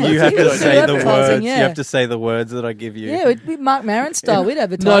 And you have to Good say the advertising, words. yeah. You have to say the words that I give you. Yeah, it'd be Mark Maron style. We'd No,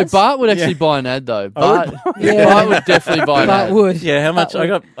 advertise. Bart would actually Yeah. buy an ad though. I Bart Yeah. would definitely buy an Bart ad. would. Yeah, how much?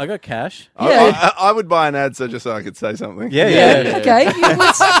 Bart I got cash. Yeah. I would buy an ad just so I could say something. Yeah, Yeah, yeah. okay. Yeah,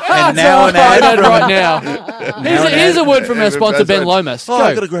 let's- And now an Buy an ad ad from right now. Here's a word from our sponsor, Ben Lomas. Oh,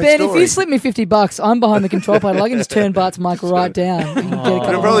 I Go. got a great Ben, story. if you slip me $50, I'm behind the control panel. I can just turn Bart's mic right down. You can get a You couple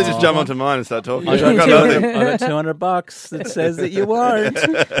can probably of- just jump onto mine and start talking. I I've got got nothing. $200 that says that you you won't.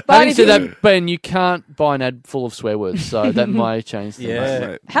 But Having said that, Ben, you can't buy an ad full of swear words, so that might change things.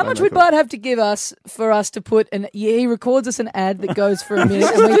 Yeah. How much would Bart have to give us for us to put he records us an ad that goes for a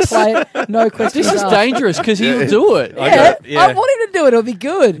minute and we play it, no questions This is asked. dangerous because he'll do it. I want him to do it. It'll be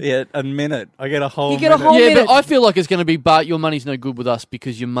good. Yeah, a minute. I get a whole You get a minute. whole Yeah, minute. but I feel like it's going to be, Bart, your money's no good with us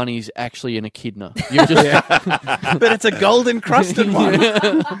because your money's actually an echidna. You're just, But it's a golden crusted one.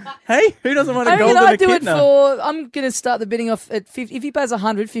 Hey, who doesn't want a golden I do it echidna? for. I'm going to start the bidding off at 50. If he pays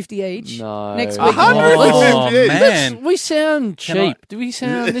 150 each No. next week, 150 each. man. we sound Can I- cheap. Do we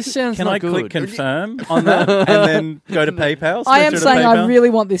sound? This sounds Can not I good. click confirm on that and then go to PayPal? I am Switch it to saying I PayPal? really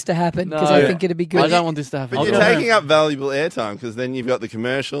want this to happen because I No. think it'd be good. I don't want this to happen. But you're go ahead. taking up valuable airtime because then you've got the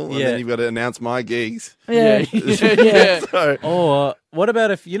commercial and Yeah. then you've got to announce my gigs. Yeah. yeah. So, Or what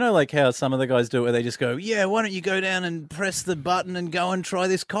about if, like how some of the guys do it where they just go, yeah, why don't you go down and press the button and go and try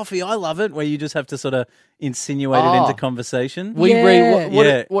this coffee? I love it. Where you just have to sort of insinuate it into conversation. We Yeah. read.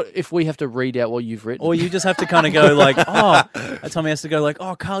 Yeah. What if we have to read out what you've written? Or you just have to kind of go like, Tommy has to go like,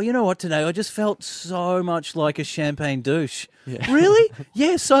 oh, Carl, you know what today? I just felt so much like a champagne douche. Yeah. Really?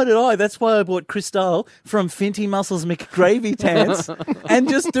 Yeah, so did I. That's why I bought Cristal from Finty Muscles McGravy Tans and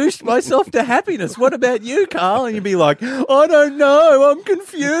just douched myself to happiness. What about you, Carl? And you'd be like, I don't know. I'm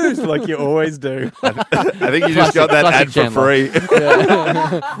confused. Like you always do. I think you just got that classic ad for Chandler.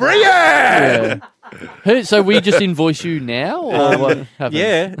 free. Free ad! Yeah. So we just invoice you now, or what happens?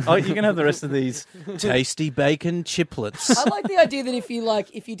 Yeah. Oh, you can have the rest of these tasty bacon chiplets. I like the idea that if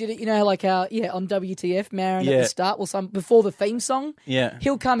you did it, like how on WTF, Marin at Yeah. the start, before the theme song, Yeah.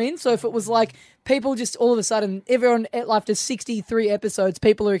 he'll come in. So if it was like people just all of a sudden, everyone after 63 episodes,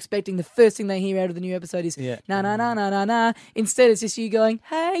 people are expecting the first thing they hear out of the new episode is Yeah. na na na na na na. Instead, it's just you going,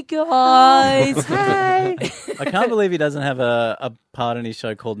 "Hey guys, hey." I can't believe he doesn't have a part in his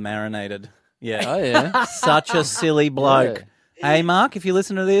show called Marinated. Yeah. Oh yeah. Such a silly bloke. Hey, Mark, if you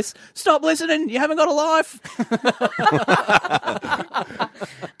listen to this, stop listening. You haven't got a life.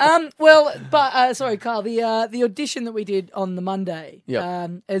 Sorry, Carl. The audition that we did on the Monday,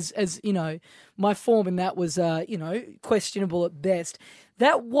 Yep. as you know, my form in that was questionable at best.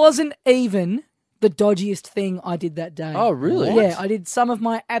 That wasn't even the dodgiest thing I did that day. Oh, really? Yeah, I did some of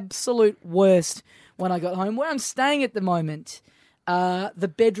my absolute worst when I got home. Where I'm staying at the moment,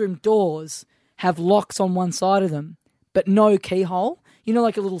 the bedroom doors have locks on one side of them, but no keyhole.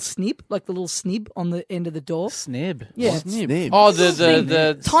 Like a little snip, like the little snib on the end of the door. Snib. Yeah. Snib. Oh,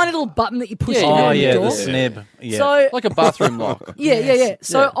 the Tiny little button that you push Yeah, in Oh, the yeah, door. the snib. Yeah. So like a bathroom lock. Yeah.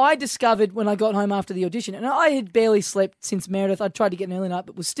 So Yeah. I discovered when I got home after the audition, and I had barely slept since Meredith. I tried to get an early night,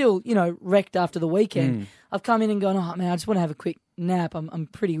 but was still, wrecked after the weekend. I've come in and gone, oh man, I just want to have a quick nap. I'm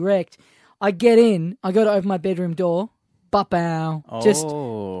pretty wrecked. I get in, I go to open my bedroom door, bow, just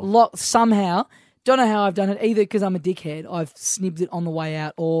locked somehow. Don't know how I've done it, either because I'm a dickhead, I've snibbed it on the way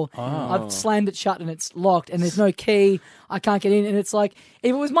out, or I've slammed it shut and it's locked and there's no key, I can't get in. And it's like,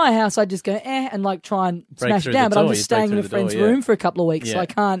 if it was my house, I'd just go, and like try and smash it through down, the but I'm door, just you'd break staying in through a the friend's door, yeah. room for a couple of weeks, so I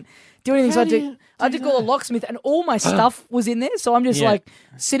can't do anything. So I had to call a locksmith, and all my stuff was in there, so I'm just like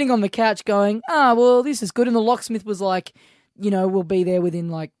sitting on the couch going, well, this is good. And the locksmith was like, we'll be there within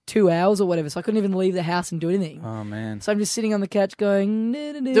like 2 hours or whatever. So I couldn't even leave the house and do anything. Oh, man. So I'm just sitting on the couch going.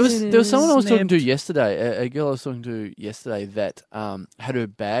 There was someone I was talking to yesterday, a girl I was talking to yesterday that had her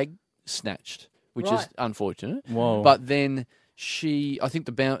bag snatched, which is Right. unfortunate. Whoa. But then I think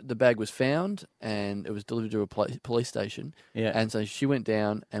the bag was found and it was delivered to a police station. Yeah. And so she went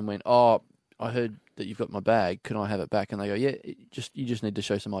down and went, oh, I heard that you've got my bag. Can I have it back? And they go, yeah, you just need to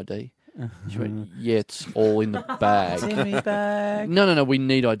show some ID. She went, yeah, it's all in the bag. Timmy bag. No, we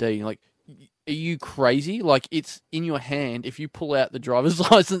need ID. Like, are you crazy? Like, it's in your hand. If you pull out the driver's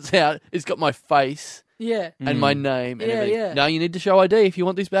license out, it's got my face Yeah. and my name and Yeah, everything. yeah. No, you need to show ID if you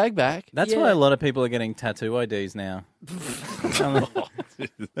want this bag back. That's Yeah. why a lot of people are getting tattoo IDs now.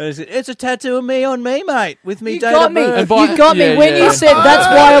 It's a tattoo of me on me, mate, with me You date got of me. birth. And by- You got me. yeah, When yeah. you said that's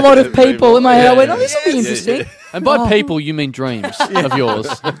why a lot of people in my head, I went, oh, this will be Yes. interesting. And by people, you mean dreams of yours.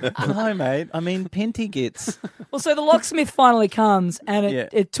 No, mate. I mean, Pinty gets. Well, so the locksmith finally comes, and Yeah.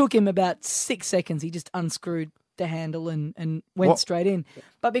 it took him about 6 seconds. He just unscrewed the handle and went straight in.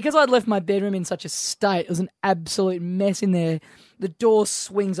 But because I'd left my bedroom in such a state, it was an absolute mess in there. The door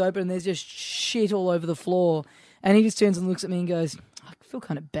swings open and there's just shit all over the floor. And he just turns and looks at me and goes, I feel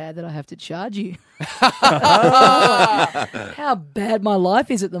kind of bad that I have to charge you. How bad my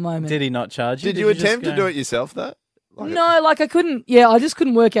life is at the moment. Did he not charge you? Did you attempt to do it yourself, though? No, like I couldn't. Yeah, I just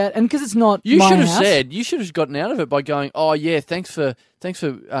couldn't work out, and because it's not You my should have house, said. You should have gotten out of it by going, "Oh yeah, thanks for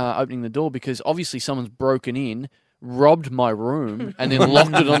opening the door because obviously someone's broken in robbed my room and then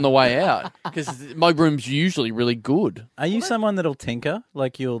locked it on the way out because my room's usually really good. Are you someone that'll tinker?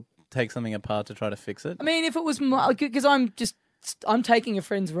 Like you'll take something apart to try to fix it? I mean, if it was because I'm taking a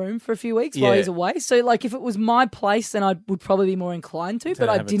friend's room for a few weeks while he's away. So, like, if it was my place, then I would probably be more inclined to. But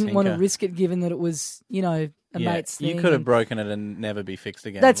I didn't want to risk it, given that it was, a mate's thing. You could have broken it and never be fixed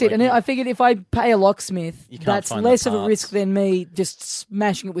again. That's it. And I figured if I pay a locksmith, that's less of a risk than me just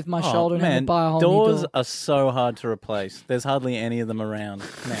smashing it with my shoulder and having to buy a whole new door. Doors are so hard to replace. There's hardly any of them around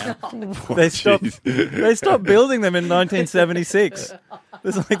now. They stopped building them in 1976.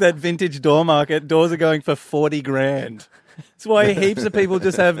 There's like that vintage door market. Doors are going for $40,000. That's why heaps of people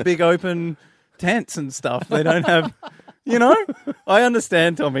just have big open tents and stuff. They don't have, I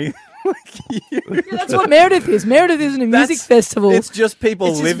understand, Tommy. That's what Meredith is. Meredith isn't a music festival. It's just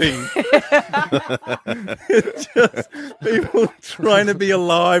people living. It's just people trying to be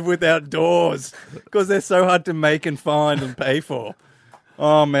alive without doors because they're so hard to make and find and pay for.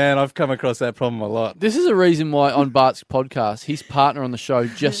 Oh, man, I've come across that problem a lot. This is a reason why on Bart's podcast, his partner on the show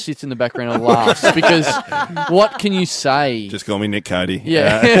just sits in the background and laughs because what can you say? Just call me Nick Cody.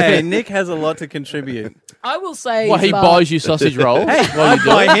 Yeah. Hey, Nick has a lot to contribute. I will say... Well, he buys you sausage rolls. Hey, I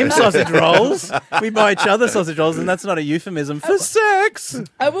buy him sausage rolls. We buy each other sausage rolls, and that's not a euphemism for sex.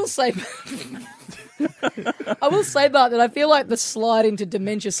 I will say... Bart, that I feel like the slide into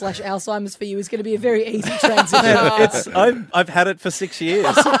dementia/Alzheimer's for you is going to be a very easy transition. I've had it for 6 years.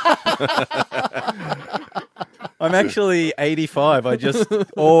 I'm actually 85. I just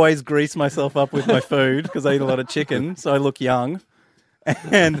always grease myself up with my food because I eat a lot of chicken, so I look young.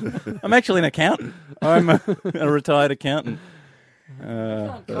 And I'm actually an accountant. I'm a retired accountant.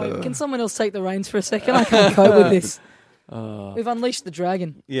 Can someone else take the reins for a second? I can't cope with this. We've unleashed the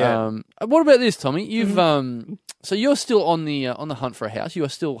dragon. Yeah. What about this, Tommy? You've so you're still on the hunt for a house. You are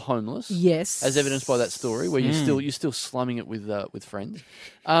still homeless. Yes, as evidenced by that story where you're still slumming it with friends.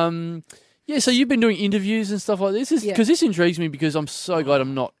 Yeah, so you've been doing interviews and stuff like this. Because this intrigues me because I'm so glad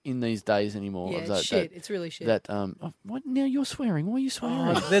I'm not in these days anymore. Yeah, it's really shit. What, now you're swearing. Why are you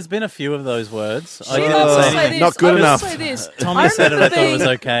swearing? There's been a few of those words. I didn't say this. Not good enough. Say this. Tommy said it. I thought it was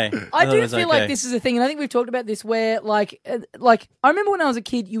okay. I do feel like this is a thing, and I think we've talked about this where, like I remember when I was a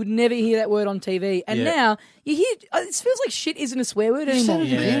kid, you would never hear that word on TV, and now you hear. It feels like shit isn't a swear word anymore.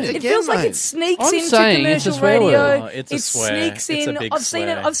 It feels like it sneaks into commercial radio. It's a swear. Sneaks in. I've seen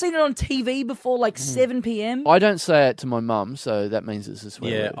it on TV before, like 7 p.m. I don't say it to my mum, so that means it's a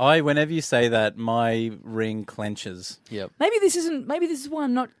swear word. Whenever you say that, my ring clenches. Yep. Maybe this is why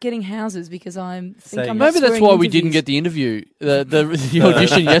I'm not getting houses because I'm not maybe that's why we interviews. didn't get the interview, the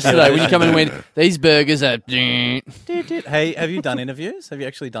audition yesterday when you come in and went, these burgers are. Hey, have you done interviews? Have you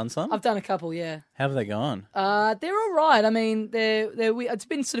actually done some? I've done a couple, yeah. How have they gone? They're all right. I mean, it's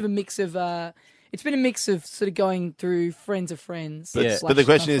been sort of a mix of. It's been a mix of sort of going through friends of friends. But the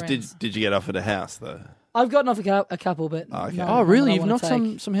question is, did you get offered a house though? I've gotten off a couple, but okay. no, really? I You've knocked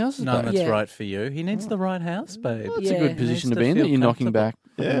take. some houses None back? that's right for you. He needs the right house, babe. Well, that's a good position to be in, that you're knocking back.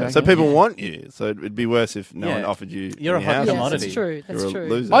 Yeah, so people want you. So it'd be worse if no one offered you. You're a hot house. commodity. That's true. That's You're true. a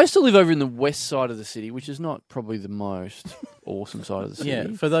loser. I used to live over in the west side of the city, which is not probably the most awesome side of the city.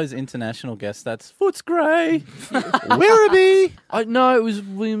 Yeah, for those international guests, that's Footscray. Werribee. No, it was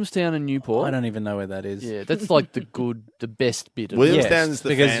Williamstown and Newport. I don't even know where that is. Yeah, that's like the best bit of Williamstown's the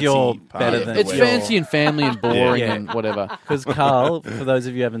because fancy you're part. better than it's fancy and family and boring Yeah. and whatever. Because Carl, for those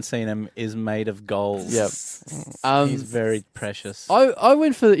of you who haven't seen him, is made of gold. Yep. He's very precious. I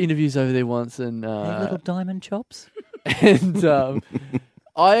went for interviews over there once and little diamond chops. and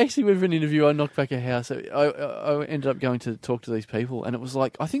I actually went for an interview. I knocked back a house. I ended up going to talk to these people, and it was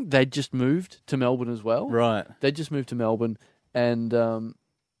like I think they'd just moved to Melbourne as well. Right. They'd just moved to Melbourne, and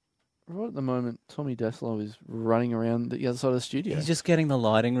right at the moment, Tommy Daslow is running around the other side of the studio. He's just getting the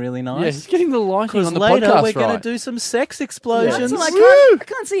lighting really nice. Yeah, he's getting the lighting on the later podcast we're going right. to do some sex explosions. I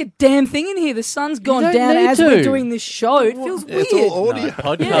can't see a damn thing in here. The sun's gone don't down need as to. we're doing this show. It feels weird. It's all audio.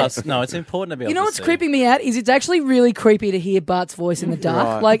 Podcast. No, it's important to be able You know to what's see. creeping me out is it's actually really creepy to hear Bart's voice in the dark.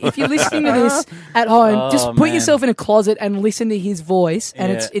 Right. Like if you're listening to this at home, just put man. yourself in a closet and listen to his voice,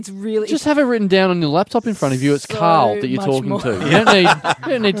 and Yeah. it's really Just have it written down on your laptop in front of you. It's So Carl that you're much talking more. to. You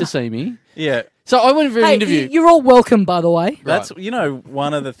don't need to see me. Yeah. So I went for an Hey, interview. you're all welcome, by the way. That's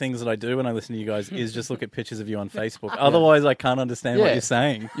one of the things that I do when I listen to you guys is just look at pictures of you on Facebook. Otherwise, I can't understand what Yeah. you're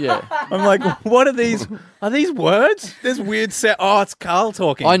saying. Yeah. I'm like, what are these? Are these words? There's weird sound. Oh, it's Carl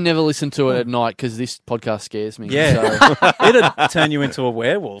talking. I never listen to it at night because this podcast scares me. Yeah. So, It'd turn you into a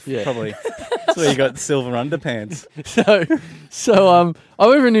werewolf, Yeah. probably. That's where you got silver underpants. I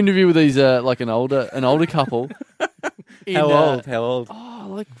went for an interview with these like an older couple. How old? Oh,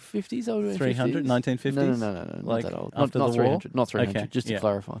 like 50s, older 300, 1950s? No, Like not that old. after Not the war? 300, not 300, Okay, just to yeah.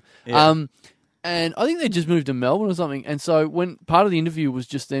 clarify. Yeah. And I think they just moved to Melbourne or something. And so when part of the interview was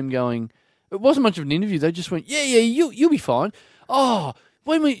just them going, it wasn't much of an interview. They just went, yeah, you'll be fine. Oh,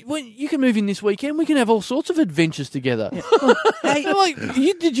 when you can move in this weekend, we can have all sorts of adventures together. Hey, I'm like,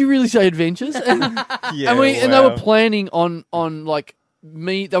 did you really say adventures? And, and they were planning on like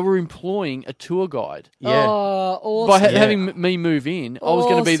me. They were employing a tour guide. Yeah. Oh, awesome. By having me move in, I was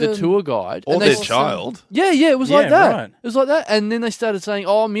going to be the tour guide. Or and their child. Yeah, it was like that. Right. It was like that. And then they started saying,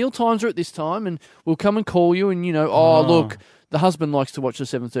 meal times are at this time and we'll come and call you and, look, the husband likes to watch the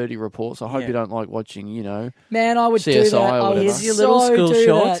 7:30 report, so I hope you don't like watching, Man, I would CSI do that. or I whatever. would Here's your little so school do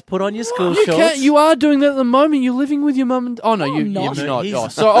shorts. that. Put on your school You shorts. you are doing that at the moment. You're living with your mum and... Oh, no, you're not. not.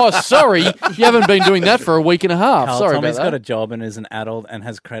 He's- Sorry. You haven't been doing that for a week and a half. Carl, Sorry Tommy's about got that. a job and is an adult and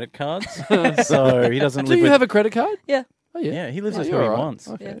has credit cards, so he doesn't Do live you with... have a credit card? Yeah. Oh, yeah. Yeah, he lives with you're who he all right. wants.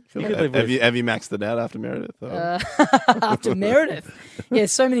 Okay. He could live with... Have you maxed it out after Meredith? Or? After Meredith. Yeah,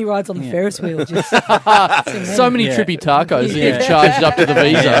 so many rides on the Ferris wheel. Just So many Yeah. trippy tacos that Yeah. you've charged up to the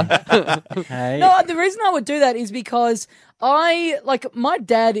visa. Hey. No, the reason I would do that is because my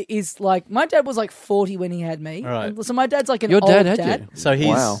dad was like 40 when he had me. Right. So my dad's like an Your old dad had you? So he's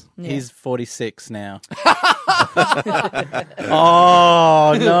Wow. he's 46 now.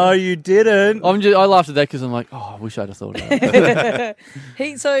 Oh no, you didn't. I laughed at that because I'm like, I wish I'd have thought of that.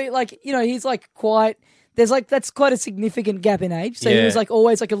 He's like quite. That's quite a significant gap in age. So he Yeah. was like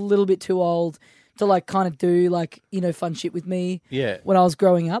always like a little bit too old to like kind of do like fun shit with me. Yeah. When I was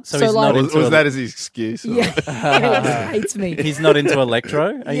growing up. So he's like not Was that his excuse? Or- yeah, he hates me. He's not into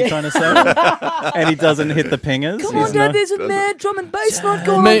electro. Are you trying to say? And he doesn't hit the pingers. Come He's on, Dad. not- There's a mad drum and bass night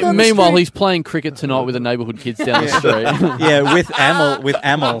going on down the Meanwhile, street. he's playing cricket tonight with the neighbourhood kids down the street. Yeah, with Amel.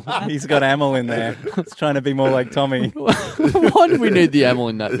 He's got Amel in there. He's trying to be more like Tommy. Why do we need the amyl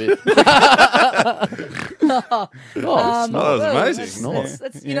in that bit? that was amazing.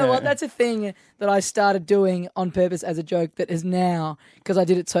 That's you know what? That's a thing that I started doing on purpose as a joke that is now, because I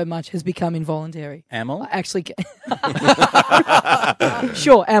did it so much, has become involuntary. Amel? I actually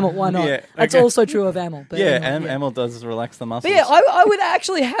sure, Amel, why not? Yeah, That's okay. also true of Amel. But Yeah, anyway, Amel does relax the muscles. But yeah, I would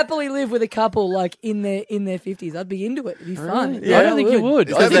actually happily live with a couple like in their 50s. I'd be into it. It'd be fun. Yeah, I don't think you would.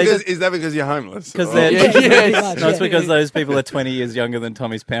 Is that because you're homeless? Because Or- they're Pretty much, no, it's yeah. because those people are 20 years younger than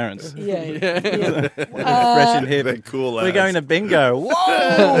Tommy's parents. Yeah. Fresh and hip. They're cool We're lads. going to bingo.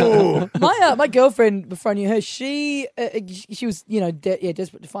 Whoa! My girlfriend before I knew her, she was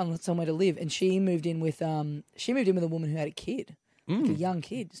desperate to find somewhere to live, and she moved in with a woman who had a kid, like a young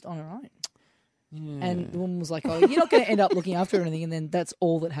kid, just on her own. And the woman was like, "Oh, you're not going to end up looking after her or anything," and then that's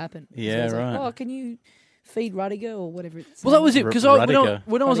all that happened. Yeah, I was right. Like, can you feed Rudiger or whatever? It's Well, that was it because Radica.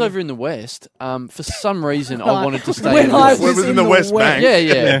 when I was over in the West, for some reason I wanted to stay. When in I the was in the West Bank.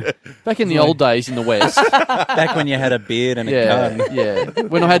 Yeah. Back in the old days in the West. Back when you had a beard and a gun. Yeah.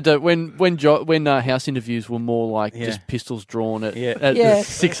 When I had to, when house interviews were more like Yeah. just pistols drawn at Yeah.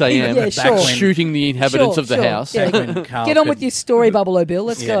 6 a.m. Yeah, sure. shooting the inhabitants Sure, of the sure. house. Yeah. Back when Carl Get on could- with your story bubble, O'Bill.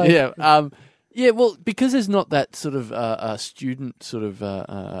 Let's go. Yeah, well, because there's not that sort of student sort of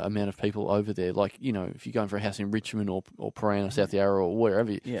amount of people over there. Like, if you're going for a house in Richmond or Prahran or South Yarra or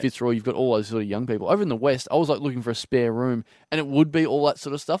wherever, Fitzroy, you've got all those sort of young people. Over in the West, I was like looking for a spare room, and it would be all that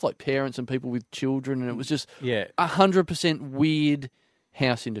sort of stuff, like parents and people with children, and it was just 100% weird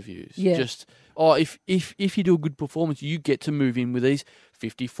house interviews. Yeah. Just, if you do a good performance, you get to move in with these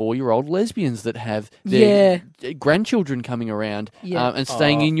 54-year-old lesbians that have their grandchildren coming around and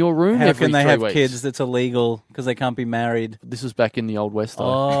staying in your room How every can they 3 have weeks. kids that's illegal because they can't be married? This was back in the old West, though.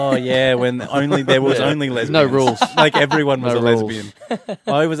 Oh, yeah, when there was only lesbians. No rules. Like everyone was No a rules. lesbian.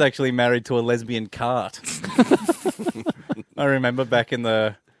 I was actually married to a lesbian cart. I remember back in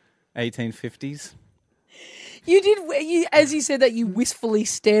the 1850s. You did, as you said that, you wistfully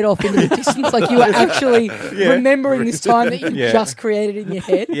stared off into the distance like you were actually remembering this time that you just created in your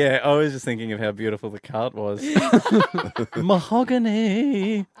head. Yeah, I was just thinking of how beautiful the cart was.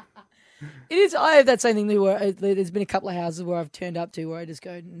 Mahogany. It is. I have that same thing too, where there's been a couple of houses where I've turned up to where I just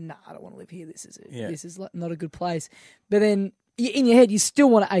go, nah, I don't want to live here. This is like not a good place. But then in your head, you still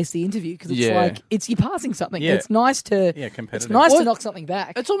want to ace the interview because it's like you're passing something. Yeah. It's nice to competitive. It's nice to knock something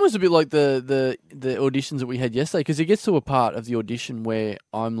back. It's almost a bit like the auditions that we had yesterday, because it gets to a part of the audition where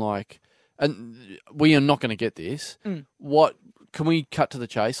I'm like, and we are not going to get this. What can we cut to the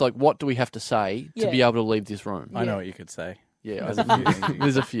chase? Like, what do we have to say to be able to leave this room? I know what you could say. Yeah,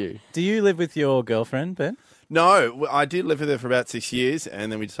 there's a few. Do you live with your girlfriend, Ben? No, I did live with her for about 6 years,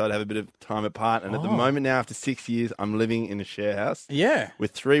 and then we decided to have a bit of time apart. And at the moment now, after 6 years, I'm living in a share house. Yeah.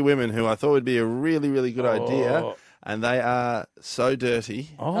 With 3 women who I thought would be a really, really good idea. and they are so dirty.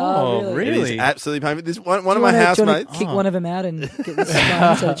 Oh, really? It really? is absolutely painful. This one of my Do you wanna housemates. kick one of them out and get this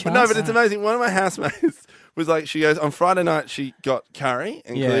chance? No, but it's amazing. One of my housemates was like, she goes, on Friday night she got curry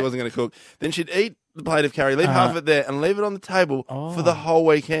and clearly wasn't going to cook. Then she'd eat the plate of curry, leave half of it there, and leave it on the table for the whole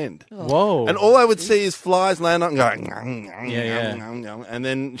weekend. Whoa. And all I would see is flies land up and going, Yeah. and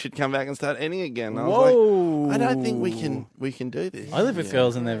then she'd come back and start eating again. And I was Whoa. like, I don't think we can do this. I live with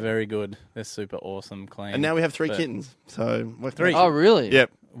girls and they're very good. They're super awesome, clean. And now we have 3 But- kittens. So we're 3? Oh, really?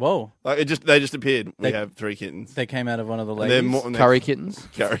 Yep. Whoa. Like they just appeared. We They- have 3 kittens. They came out of one of the And they're ladies. Curry kittens.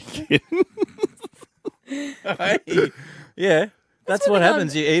 Curry kittens. Yeah. That's what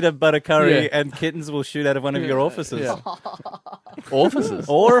happens. You eat a butter curry Yeah. and kittens will shoot out of one of your orifices. Yeah. Orifices.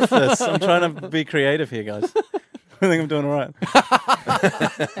 Orifice. I'm trying to be creative here, guys. I think I'm doing all right.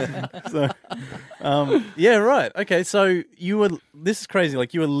 Yeah, right. Okay, so this is crazy.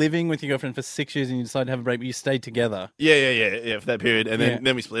 Like, you were living with your girlfriend for 6 years and you decided to have a break, but you stayed together. Yeah, for that period. And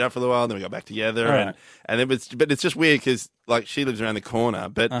then we split up for a while, and then we got back together. Right. And but it's just weird because, like, she lives around the corner,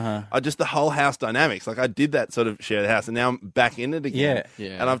 but I just the whole house dynamics. Like, I did that sort of share the house, and now I'm back in it again.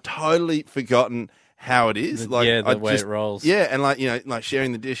 Yeah. And I've totally forgotten how it is. The way it rolls. Yeah, and like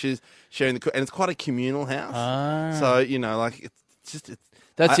sharing the dishes, sharing the and it's quite a communal house. So, like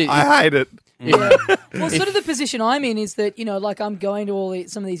That's it. I hate it. Yeah. Well, sort of the position I'm in is that, like, I'm going to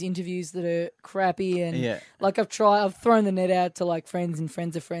some of these interviews that are crappy, and like I've thrown the net out to like friends and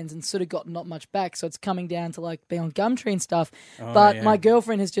friends of friends and sort of got not much back. So it's coming down to like being on Gumtree and stuff. But my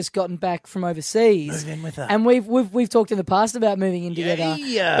girlfriend has just gotten back from overseas. Move in with her. And we've talked in the past about moving in together.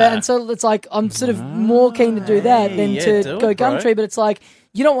 Yeah. And so it's like I'm sort of more keen to do that than to do go it, bro. Gumtree. But it's like,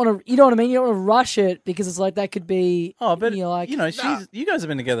 you don't want to, you know what I mean? You don't want to rush it because it's like that could be. Oh, but you're like, you guys have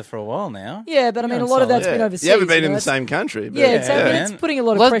been together for a while now. yeah, but I mean, a You're lot of that's solid. been overseas. You haven't been in the that's- same country. But Yeah, exactly. man. It's putting a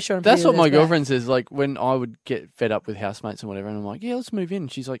lot of pressure on. That's people what my that's back. girlfriend says. Like, when I would get fed up with housemates and whatever, and I'm like, yeah, let's move in.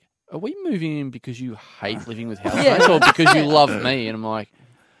 And she's like, are we moving in because you hate living with housemates or because you love me? And I'm like,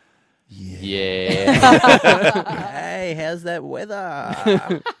 yeah. Hey, how's that weather?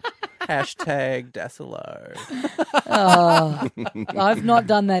 Hashtag Dassilo. I've not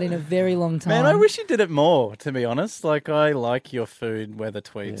done that in a very long time. Man, I wish you did it more, to be honest. Like, I like your food weather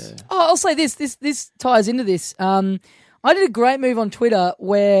tweets. Oh, I'll say this. This ties into this. I did a great move on Twitter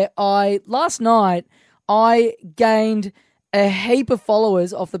where last night I gained a heap of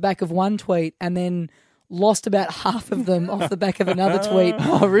followers off the back of one tweet and then lost about half of them off the back of another tweet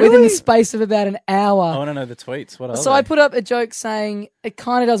within the space of about an hour. I want to know the tweets. What are So they? I put up a joke saying it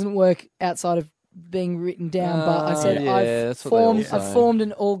kind of doesn't work outside of being written down, but I said yeah, that's what they all say. I've formed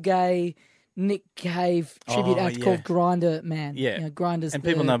an all-gay Nick Cave tribute Oh, act yeah. called Grinder Man. Yeah. Grindr's And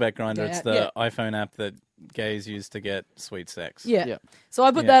people know about Grindr. the It's app. the iPhone app that gays use to get sweet sex. Yeah. Yeah. So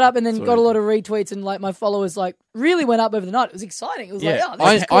I put Yeah, that up and then that's got what a it lot of retweets, and like my followers like really went up over the night. It was exciting. It was Yeah. like, oh,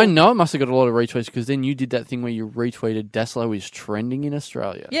 this is cool. I know it must have got a lot of retweets because then you did that thing where you retweeted Dassilo is trending in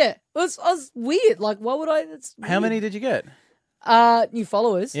Australia. Yeah. It was weird. Like, why would I? It's How weird. many did you get? New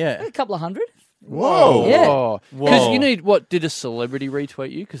followers? Yeah. A couple of hundred. Whoa. Yeah. Because Whoa. you need, what, did a celebrity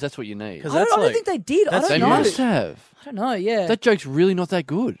retweet you? Because that's what you need. 'Cause I that's don't like- think they did. I that's- don't They know. must have. I don't know. Yeah. That joke's really not that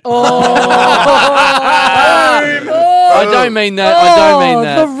good. I I don't mean that. I don't mean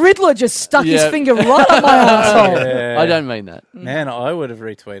that. The Riddler just stuck his Yeah. finger right up my asshole. Yeah. I don't mean that. Man, I would have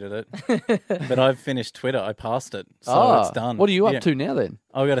retweeted it. But I've finished Twitter. I passed it. So it's done. What are you up Yeah. to now then?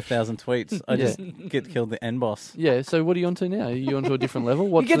 I got 1,000 tweets. I Yeah. just get killed the N boss. Yeah, so what are you on to now? Are you on to a different level?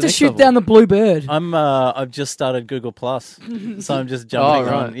 What's You get the to next shoot level? down the blue bird. I've just started Google Plus, so I'm just jumping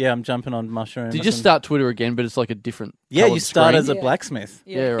Oh, right. on. Yeah, I'm jumping on mushrooms. Did you just start Twitter again, but it's like a different Yeah, you coloured start screen? as a Yeah. blacksmith.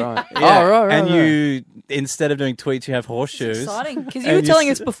 Yeah, right. Yeah. Oh, right. And right. you, instead of doing tweets, you have horseshoes. Exciting. Because you And were you telling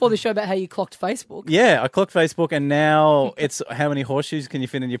s- us before the show about how you clocked Facebook. Yeah, I clocked Facebook, and now it's how many horseshoes can you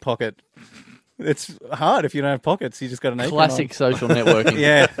fit in your pocket? It's hard if you don't have pockets. You just got an apron Classic social networking. on.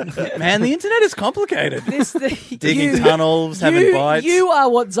 Yeah, man, the internet is complicated. Digging tunnels, having bites. You are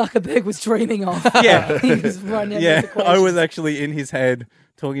what Zuckerberg was dreaming of. Yeah. He was running out Yeah, these I was equations. actually in his head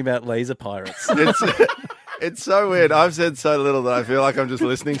talking about laser pirates. It's so weird. I've said so little that I feel like I'm just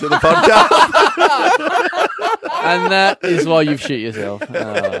listening to the podcast. And that is why you've shit yourself.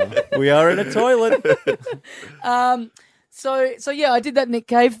 We are in a toilet. So yeah, I did that Nick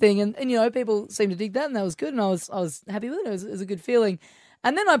Cave thing, and you know, people seemed to dig that, and that was good, and I was happy with it. It was a good feeling.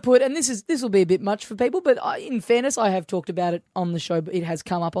 And then I put, and this will be a bit much for people, but in fairness, I have talked about it on the show. But it has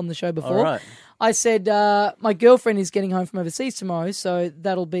come up on the show before. All right. I said my girlfriend is getting home from overseas tomorrow, so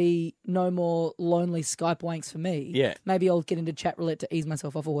that'll be no more lonely Skype wanks for me. Yeah. Maybe I'll get into chat roulette to ease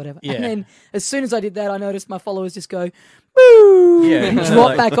myself off or whatever. Yeah. And then as soon as I did that, I noticed my followers just go, boo, Yeah. and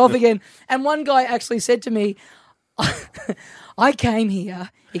drop back off again. And one guy actually said to me, I came here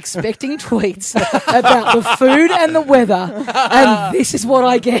expecting tweets about the food and the weather, and this is what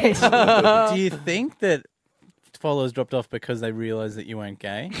I get. Do you think that followers dropped off because they realised that you weren't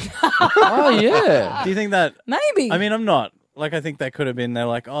gay? Oh, yeah. Do you think that... Maybe. I mean, I'm not. Like, I think that could have been, they're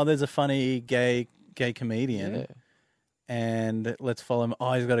like, oh, there's a funny gay comedian. Yeah. And let's follow him.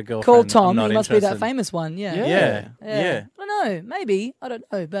 Oh, he's got a girlfriend. Called Tom. I'm He not must be that interested. famous one. Yeah. Yeah. I don't know. Maybe. I don't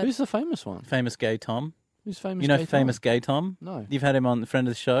know. But Who's the famous one? Famous gay Tom. Who's famous? You know gay famous Tom? gay Tom? No. You've had him on the friend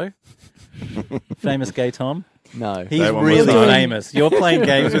of the show? Famous gay Tom? No. He's That one really was nice. famous. You're playing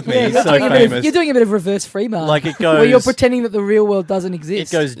games with me. yeah, He's you're so doing a bit of- famous. you're doing a bit of reverse Freeman. Like it where you're goes... pretending that the real world doesn't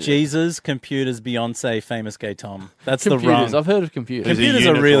exist. It goes Jesus, computers, Beyonce, famous gay Tom. That's Computers. the run. I've heard of computers. There's a Computers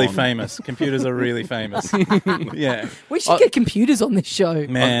are really unicorn. famous. Computers are really famous. Yeah. We should get computers on this show.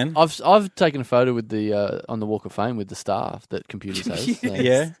 Man. I've taken a photo with the on the Walk of Fame with the staff that computers has. So.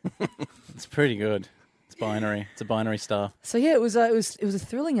 Yeah. It's pretty good. It's binary. It's a binary star. So yeah, it was a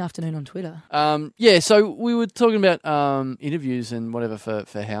thrilling afternoon on Twitter. Yeah, so we were talking about interviews and whatever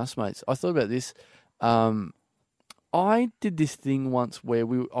for housemates. I thought about this. I did this thing once where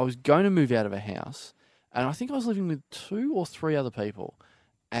I was going to move out of a house, and I think I was living with 2 or 3 other people,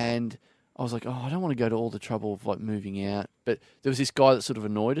 and I was like, oh, I don't want to go to all the trouble of like moving out, but there was this guy that sort of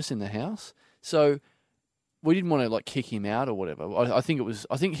annoyed us in the house, so we didn't want to like kick him out or whatever. I think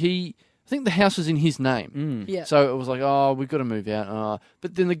the house was in his name. Yeah. So it was like, oh, we've got to move out.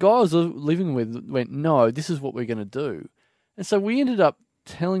 But then the guy I was living with went, no, this is what we're going to do. And so we ended up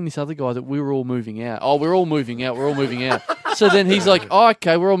telling this other guy that we were all moving out. Oh, we're all moving out. We're all moving out. So then he's like, oh,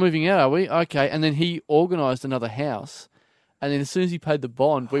 okay, we're all moving out, are we? Okay. And then he organised another house. And then as soon as he paid the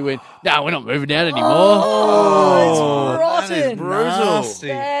bond, we went, no, we're not moving out anymore. Oh, it's That is rotten. brutal. Nasty.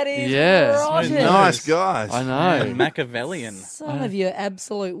 That is Yeah. rotten. Nice guys. I know. Yeah, Machiavellian. Some of your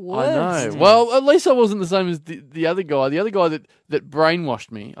absolute I worst. know. Well, at least I wasn't the same as the other guy. The other guy that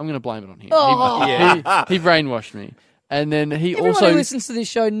brainwashed me. I'm going to blame it on him. Oh. He brainwashed me. And then he Everyone also... who listens to this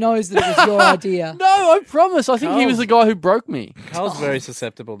show knows that it was your idea. No, I promise. I think he was the guy who broke me. Carl's very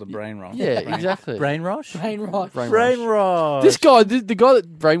susceptible to brain rot. Yeah, exactly. Brain rush? Brain rot. Brainwash. rot. This guy, the guy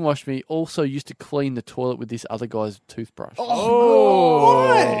that brainwashed me, also used to clean the toilet with this other guy's toothbrush.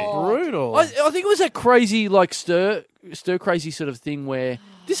 Oh, brutal. I think it was that crazy, like, stir crazy sort of thing where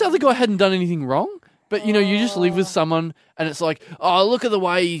this other guy hadn't done anything wrong. But, you know, you just live with someone and it's like, oh, look at the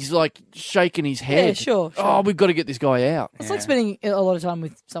way he's, like, shaking his head. Yeah, sure. Oh, we've got to get this guy out. It's like spending a lot of time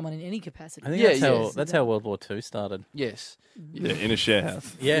with someone in any capacity. I think Yeah, that's how World War II started. Yes. Yeah, in a share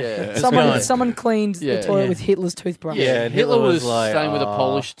house. Yeah. Someone cleaned Yeah. the toilet Yeah. with Hitler's toothbrush. Yeah, Hitler was like, staying with a "Oh."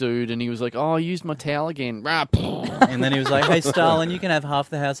 Polish dude and he was like, oh, I used my towel again. And then he was like, hey, Stalin, you can have half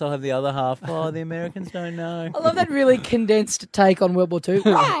the house, I'll have the other half. Oh, the Americans don't know. I love that really condensed take on World War II.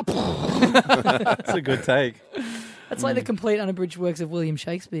 That's a good take. That's like the complete unabridged works of William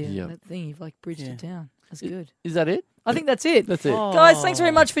Shakespeare. Yep. That thing, you've like bridged it down. That's good. Is that it? I think that's it. That's it. Oh. Guys, thanks very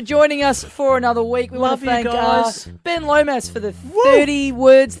much for joining us for another week. We want Love to you thank guys. Ben Lomas for the 30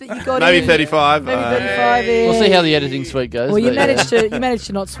 words that you got Maybe in. 35. Maybe 35 in. We'll see how the editing suite goes. Well, you but, yeah. managed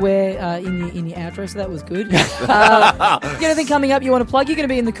to not swear in your outro, so that was good. You got anything coming up you want to plug? You're going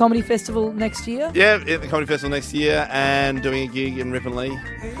to be in the comedy festival next year. Yeah, at the Comedy Festival next year and doing a gig in Rip and Lee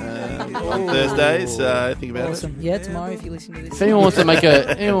on Thursday. So think about Awesome. Yeah, tomorrow if you listen to this. If anyone wants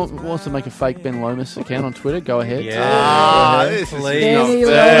to make a fake Ben Lomas account on Twitter, go ahead. Ah, this is Please. not Danny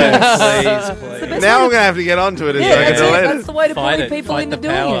fair. Lomas. Please. Now I'm going to have to get onto it so I Yeah, can that's it. delete That's it. the way to Fight bully it. people Fight into the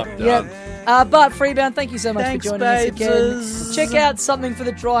doing power. it. Yep. Bart Freebairn, thank you so much Thanks, for joining us again. babes. Check out Something for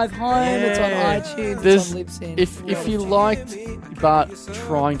the Drive Home. It's on Yeah. iTunes. There's- It's on Libsyn. If you liked Bart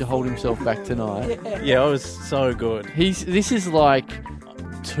trying to hold himself back tonight, Yeah, it was so good. this is like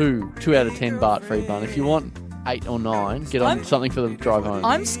 2 out of 10 Bart Freebairn. If you want 8 or 9, get on Something for the Drive Home.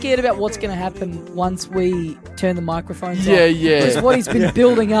 I'm scared about what's going to happen once we turn the microphones Yeah, off. yeah. Because what he's been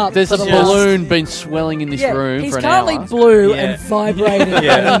building up. There's for a the last- balloon been swelling in this room he's for an currently hour. blue Yeah. and vibrating Yeah.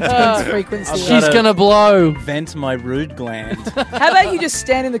 at an intense frequency. I've She's gotta- gonna blow. Vent my rude gland. How about you just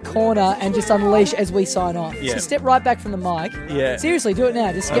stand in the corner and just unleash as we sign off? Yeah. Just step right back from the mic. Yeah. Seriously, do it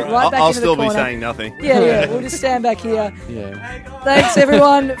now. Just get right back I'll into still the be corner. saying nothing. Yeah. We'll just stand back here. Yeah. Thanks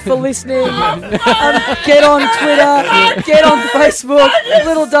everyone for listening. Get on Twitter. Get on Facebook.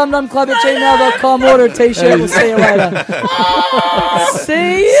 littledumdumclub@gmail.com. Order a t-shirt. We'll see you later.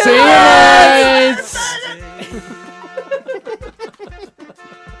 See you. See you, mates.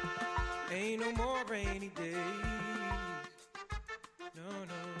 Ain't no more rainy days. No,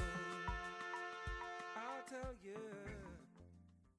 no.